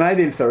by. It was an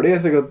ideal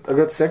 30th. I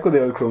got sick with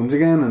the old Crohn's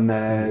again,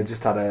 and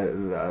just had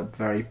a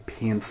very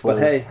painful, But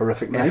hey,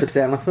 horrific if night. it's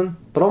anything,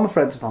 But all my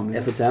friends and family.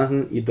 if it's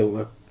anything, you don't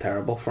look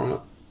terrible from it.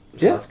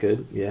 So Yeah. that's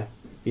good. Yeah.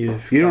 You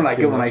don't like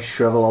it when I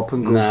shrivel up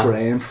and go Nah.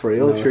 grey and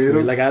frail. No, sure it's you weird.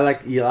 don't. Like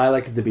I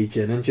like it to be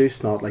gin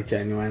induced, not like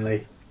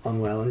genuinely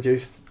unwell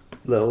induced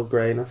little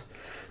greyness.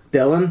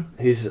 Dylan,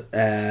 who's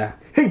Hey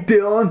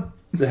Dylan,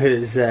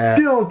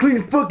 Dylan, clean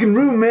your fucking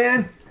room,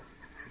 man.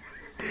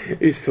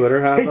 whose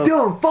Twitter Hey handle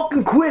Dylan,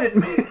 fucking quit it,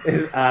 man.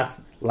 is at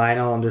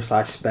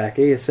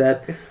Lionel_Specky, has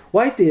said,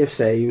 why did Dave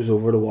say he was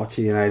over to watch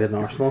the United and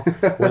Arsenal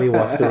when he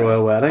watched the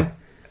royal wedding?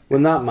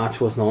 When that match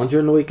wasn't on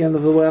during the weekend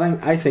of the wedding,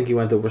 I think he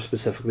went over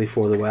specifically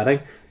for the wedding.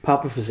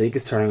 Papa Physique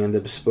is turning into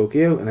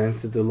Bespokio and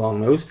into the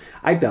long nose.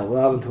 I dealt with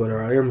that on Twitter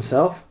earlier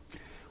myself.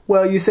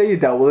 Well, you say you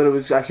dealt with it. It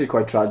was actually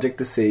quite tragic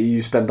to see.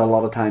 You spent a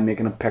lot of time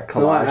making a pic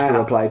collage to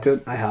reply to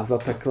it. I have that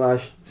pic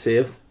collage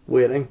saved,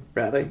 waiting,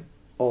 ready,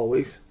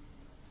 always.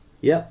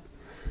 Yep.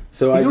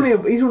 So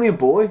He's only a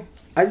boy.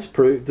 I just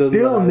proved that I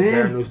Dylan, was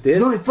there in man. those days.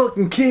 He's only a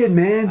fucking kid,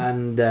 man.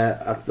 And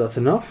that's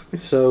enough.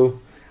 So,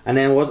 and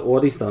then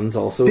what he's done is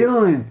also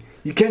Dylan,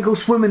 You can't go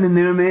swimming in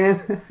there,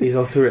 man. He's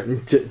also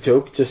written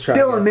joke. Just trying.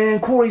 Dylan, man,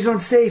 quarries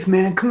aren't safe,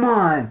 man. Come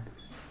on.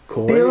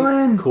 Corey,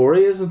 Dylan.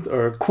 Corey isn't,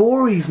 or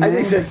Quarries, man. I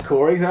think he said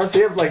Corey's aren't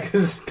safe. Like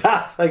his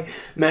dad's like,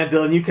 man,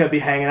 Dylan, you can't be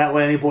hanging out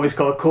with any boys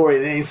called Corey.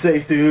 They ain't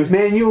safe, dude.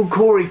 Man, you and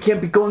Corey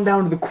can't be going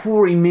down to the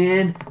quarry,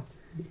 man.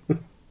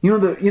 You know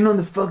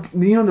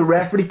the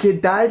Rafferty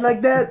kid died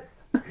like that.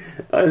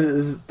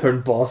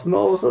 Turned Boston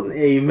all of a sudden.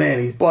 Hey man,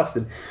 he's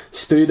busted.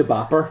 Stu the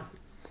Bapper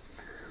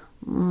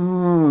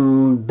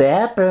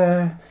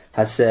Dapper.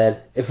 has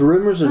said, if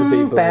rumours are to be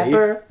believed,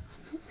 Dapper.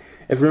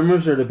 if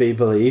rumours are to be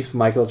believed,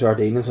 Michael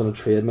Jardine is on a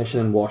trade mission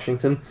in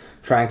Washington,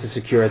 trying to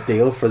secure a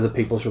deal for the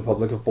People's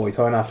Republic of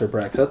Boytown after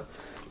Brexit.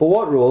 But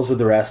what roles would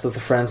the rest of the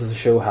friends of the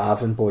show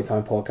have in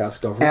Boytown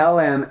podcast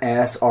government?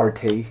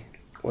 LMSRT.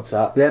 What's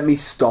that? Let me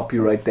stop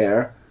you right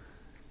there.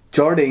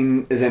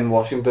 Jardine is in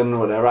Washington or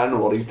whatever. I don't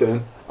know what he's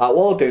doing.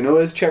 All I do know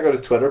is check out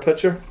his Twitter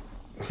picture.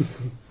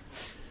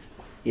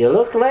 You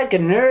look like a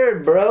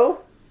nerd, bro.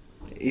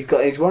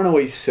 He's wearing a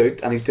wee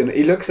suit and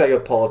he looks like a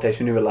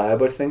politician who would lie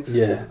about things.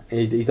 Yeah,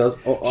 he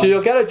does. So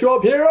you'll get a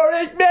job here,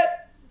 alright, mate?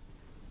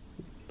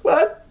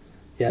 What?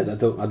 Yeah, I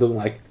don't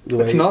like the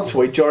way. It's not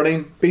sweet,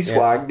 Jardine. Be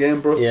swag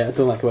again, bro. Yeah, I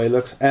don't like the way it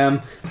looks.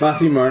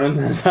 Matthew Mernon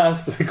has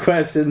asked the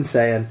question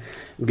saying,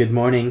 "Good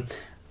morning."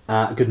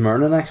 Good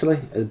morning, actually,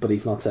 but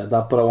he's not said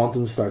that. But I want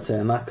him to start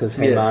saying that because,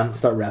 hey man,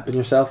 start repping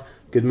yourself.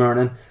 Good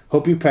morning.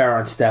 Hope you pair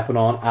aren't stepping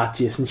on at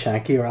Jason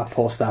Shanky or at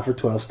Paul Stafford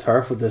 12's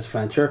turf with this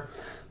venture.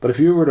 But if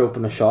you were to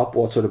open a shop,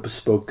 what sort of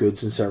bespoke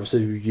goods and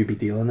services would you be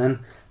dealing in?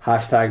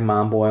 Hashtag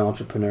manboy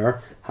entrepreneur.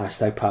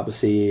 Hashtag Papa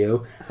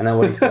CEO. And then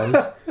what he's done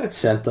is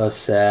sent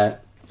us a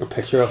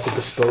picture of the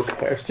bespoke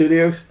hair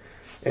studios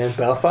in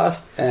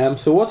Belfast.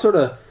 So what sort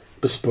of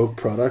bespoke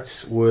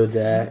products would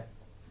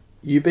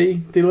you be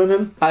dealing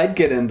in? I'd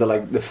get into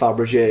like the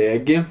Fabergé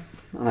egg game,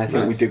 and I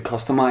think we do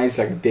customise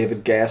like a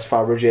David Guest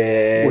Fabergé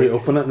egg. We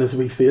open it and there's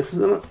wee faces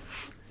in it.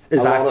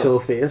 His actual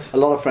face. A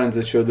lot of friends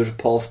that show there's a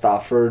Paul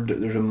Stafford,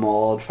 there's a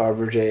Maud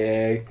Fabergé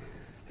egg,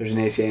 there's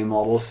an ACA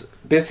models.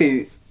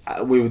 Basically,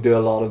 we would do a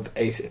lot of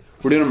ACA.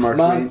 We're doing a merch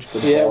range,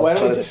 but why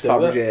don't we just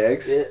Fabergé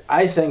eggs.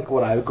 I think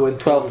what I would go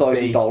into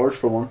 $12,000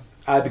 for one.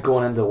 I'd be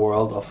going into the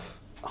world of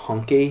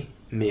hunky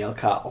male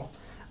cattle.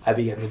 I'd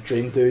be getting the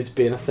dream dudes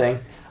being a thing.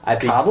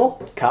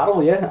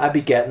 Cattle, yeah. I'd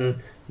be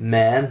getting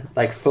men,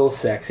 like full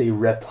sexy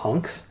ripped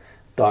hunks,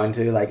 down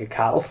to like a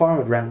cattle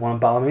farm. I'd rent one in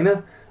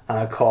Ballymena, and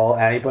I'd call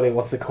anybody who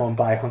wants to come and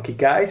buy hunky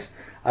guys.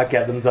 I'd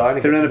get them down.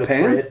 They're in a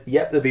pen?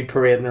 Yep, they'd be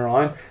parading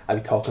around. I'd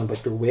be talking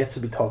about their weights.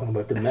 I'd be talking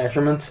about their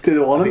measurements. Do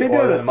they want to be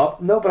doing them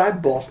up? No, but I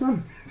bought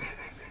them.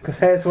 Because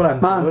hey, it's what I'm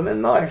doing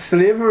in now.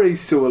 Slavery's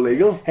so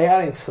illegal. Hey,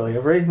 that ain't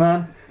slavery,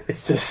 man.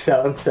 It's just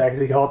selling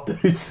sexy hot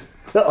dudes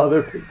to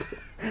other people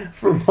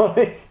for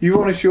money. You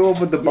want to show up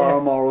at the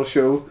Balmoral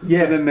show with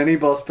a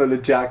minibus full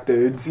of jack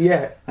dudes,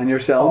 and you're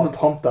selling them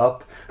pumped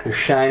up, they're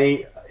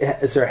shiny.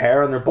 Is there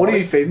hair on their body? What are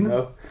you feeding them?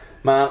 No.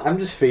 Man, I'm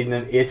just feeding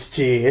them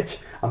HGH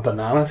and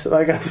bananas.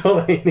 Like, that's all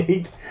I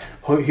need.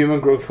 Human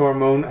growth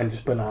hormone and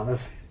just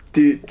bananas.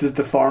 Does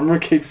the farmer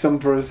keep some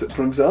for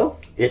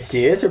himself?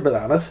 HGH or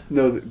bananas?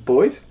 No,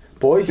 boys,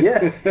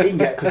 yeah. He can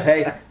get, because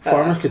hey,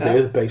 farmers could do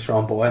with a big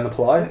strong boy in the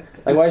plough.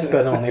 Like, why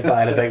spend money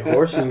buying a big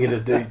horse and you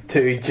get to do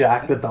 2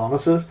 jacked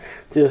Adonises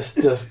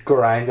just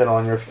grinding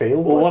on your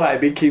field? Well, what I'd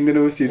be keen to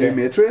know is, do you do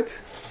mates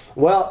rates?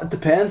 Well, it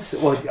depends.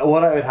 What I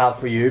would have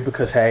for you,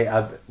 because hey,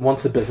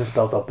 once the business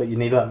built up, but you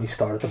need to let me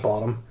start at the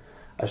bottom,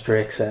 as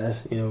Drake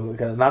says. You know,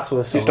 and that's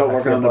what you start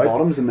working on the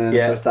bottoms, and then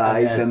their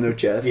thighs, then their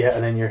chest. Yeah,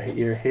 and then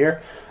you're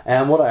here.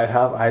 And what I'd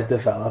have, I'd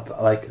develop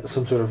like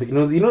some sort of you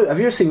know. Have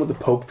you ever seen what the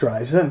Pope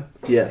drives in?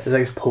 Yes. It's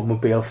like this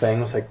Pope-mobile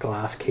thing with like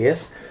glass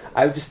case.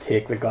 I would just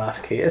take the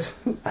glass case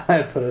and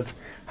I'd put it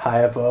high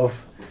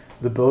above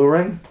the bull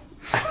ring.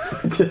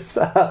 Just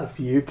have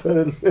you put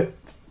in it.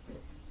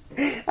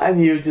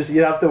 And you'd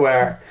have to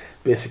wear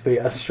basically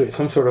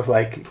some sort of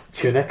like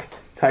tunic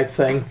type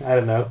thing, I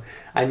don't know,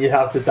 and you'd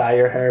have to dye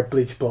your hair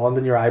bleach blonde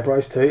and your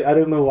eyebrows too. I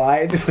don't know why,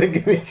 I just think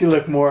it makes you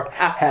look more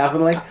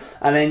heavenly.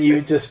 And then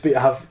you'd just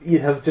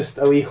you'd have just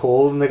a wee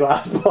hole in the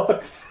glass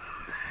box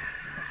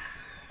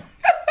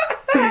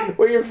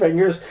where your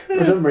fingers,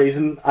 for some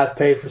reason I've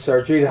paid for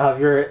surgery to have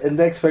your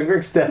index finger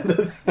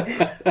extended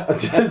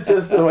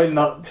just the way,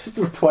 not just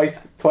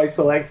twice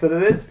the length that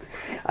it is.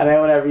 And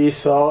then whenever you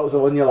saw it was the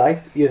one you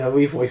liked, you'd have a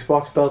wee voice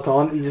box built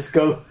on. You just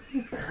go,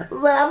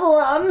 that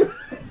one,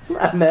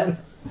 and then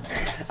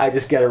I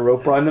just get a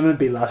rope around them and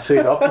be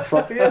lassoed up in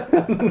front of you,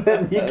 and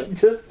then you can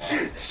just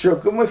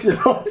stroke them with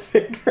your long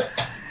finger.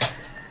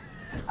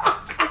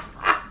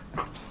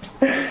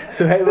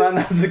 So hey man,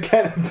 that's the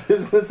kind of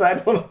business I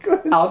want to go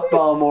into. At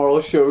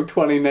Balmoral Show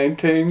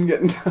 2019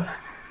 getting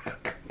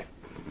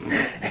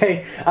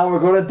Hey, and we're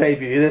going to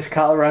debut this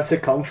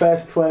Calrancet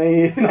Comfest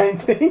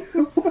 2019.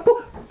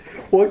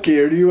 What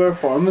gear do you wear,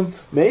 Foreman?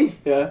 Me?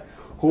 Yeah.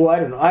 Oh, I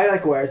don't know. I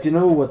like wear. Do you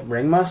know what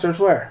ringmasters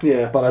wear?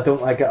 Yeah. But I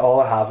don't like it.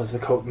 All I have is the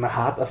coat and the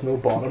hat. I've no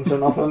bottoms or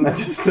nothing. I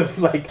just have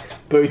like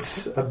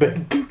boots, a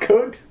big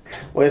coat,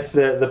 with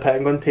the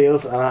penguin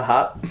tails and a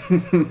hat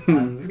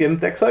and getting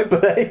dicks out,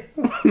 but hey,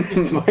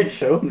 it's my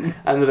show.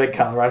 And the big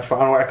cattle ranch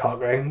farm, I wear a cock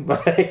ring,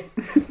 but hey,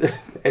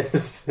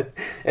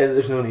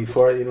 there's no need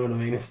for it, you know what I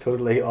mean? It's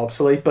totally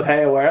obsolete, but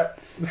hey, I wear it.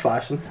 The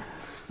fashion.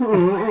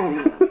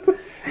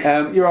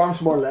 Your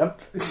arm's more limp.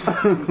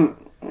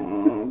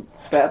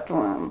 Bet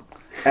one.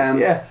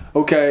 Yeah.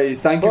 Okay,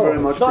 thank you very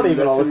much. It's not for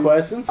even all the listening.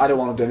 questions. I don't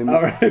want to do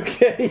anymore. Alright,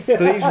 okay.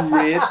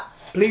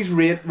 Please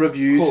rate,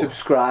 review, Cool.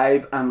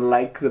 subscribe, and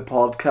like the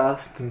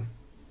podcast.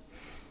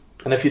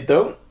 And if you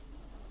don't,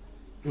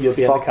 you'll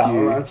be in the Fuck cattle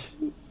you. ranch.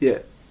 Yeah,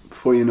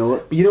 before you know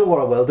it. But you know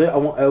what I will do? I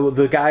want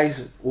the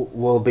guys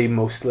will be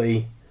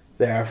mostly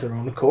there of their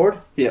own accord.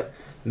 Yeah.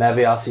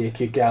 Maybe I'll see a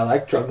cute guy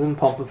like drugs and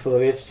pumping full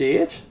of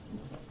HGH.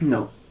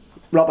 No.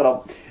 Wrap it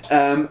up.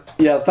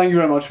 Yeah, thank you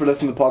very much for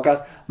listening to the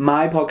podcast.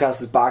 My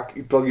podcast is back.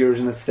 You plug yours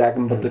in a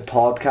second, but the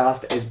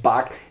Toddcast is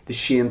back. The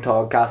Shane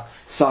Toddcast.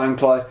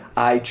 SoundCloud,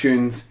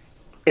 iTunes.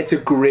 It's a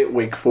great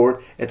week for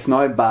it. It's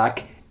now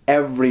back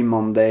every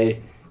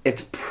Monday.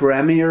 It's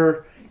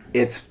premier.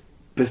 It's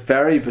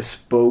very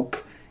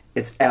bespoke.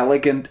 It's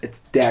elegant. It's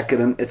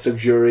decadent. It's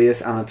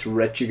luxurious, and it's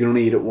rich. You can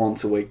only eat it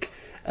once a week.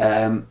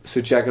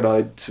 So check it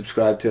out.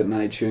 Subscribe to it on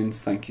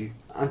iTunes. Thank you.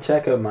 And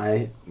check out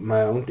my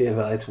own Dave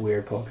Elliott's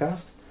Weird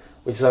podcast,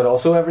 which is out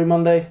also every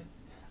Monday.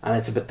 And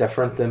it's a bit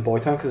different than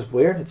Boytown because it's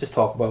weird. I just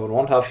talk about what I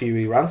want, have a few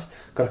wee rants.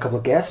 Got a couple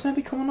of guests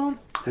maybe coming on.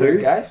 Who?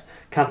 Weird guys.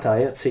 Can't tell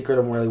you. It's secret.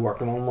 I'm really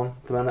working on one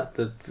at the minute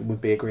that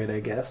would be a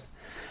great guest.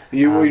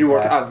 You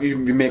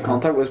And, made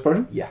contact with this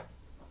person? Yeah.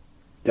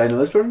 Do I know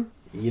this person?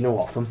 You know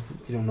of them.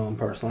 You don't know them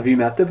personally. Have you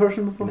met the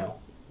person before? No.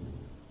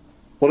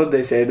 What did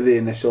they say to the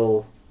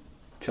initial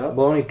chat?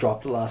 Well, I only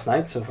dropped it last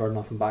night, so I've heard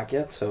nothing back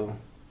yet, so...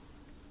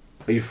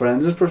 Are you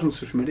friends with this person on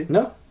social media?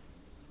 No.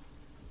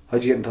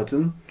 How'd you get in touch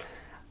with them?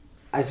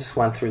 I just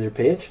went through their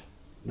page.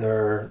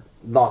 They're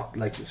not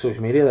like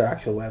social media, their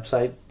actual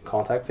website,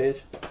 contact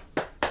page.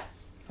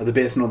 Are they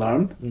based in Northern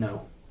Ireland?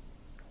 No.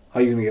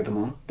 How are you going to get them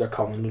on? They're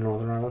coming to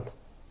Northern Ireland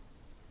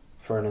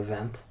for an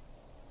event.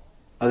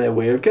 Are they a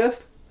weird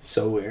guest?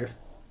 So weird.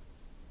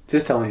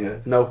 Just tell me who it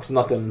is. No, 'cause I'm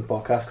not doing the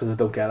podcast because I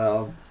don't get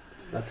it.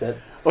 That's it.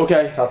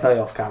 Okay. So I'll tell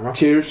you off camera.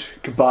 Cheers.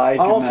 Goodbye. And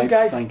Good also, night.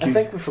 guys, Thank I you.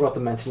 think we forgot to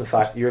mention the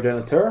fact that you're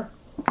doing a tour.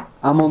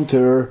 I'm on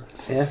tour.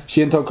 Yeah.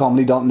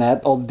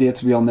 ShaneTalkComedy.net. All the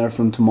dates will be on there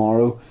from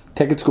tomorrow.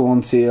 Tickets go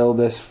on sale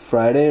this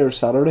Friday or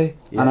Saturday.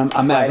 Yeah. And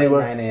I'm Friday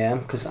everywhere. at 9 a.m.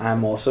 because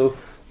I'm also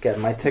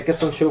getting my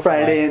tickets on show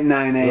Friday at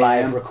 9 a.m.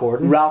 live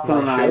recording.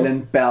 Rathlin my show.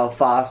 Island,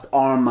 Belfast,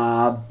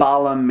 Armagh,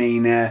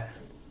 Ballymena,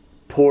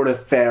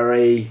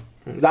 Portaferry,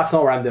 That's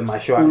not where I'm doing my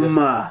show. I'm just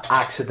Ma.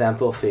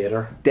 accidental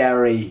theatre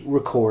Derry.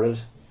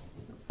 recorded.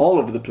 All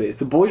over the place.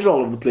 The boys are all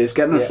over the place.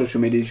 Get on our Yeah. social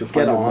medias. You'll Get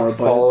find out more on, about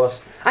follow it.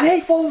 us. And hey,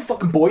 follow the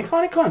fucking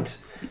Boytown accounts.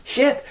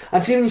 Shit.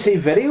 And see when you see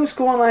videos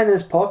go online in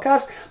this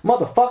podcast,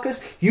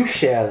 motherfuckers, you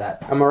share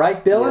that. Am I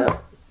right, Dylan?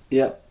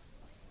 Yeah. Yeah.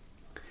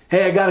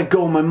 Hey, I gotta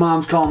go. My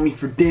mom's calling me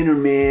for dinner,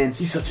 man.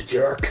 She's such a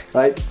jerk.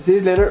 Right. See you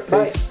later.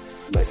 Bye. Peace.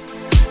 Bye.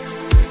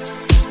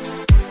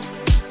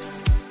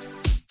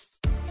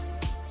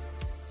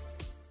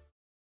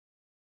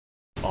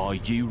 Are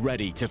you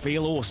ready to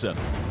feel awesome?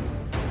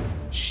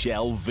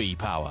 Shell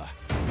V-Power.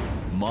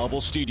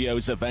 Marvel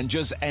Studios'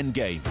 Avengers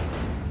Endgame.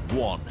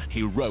 One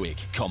heroic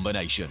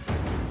combination.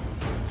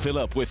 Fill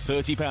up with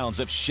 £30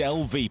 of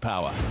Shell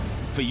V-Power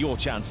for your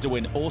chance to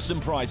win awesome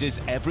prizes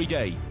every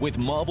day with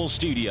Marvel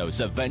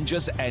Studios'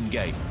 Avengers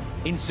Endgame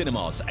in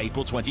cinemas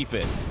April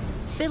 25th.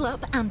 Fill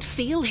up and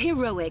feel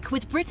heroic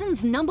with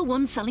Britain's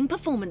 #1 selling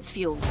performance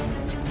fuel.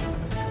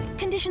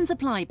 Conditions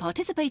apply.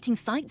 Participating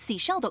sites see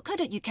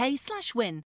shell.co.uk/win.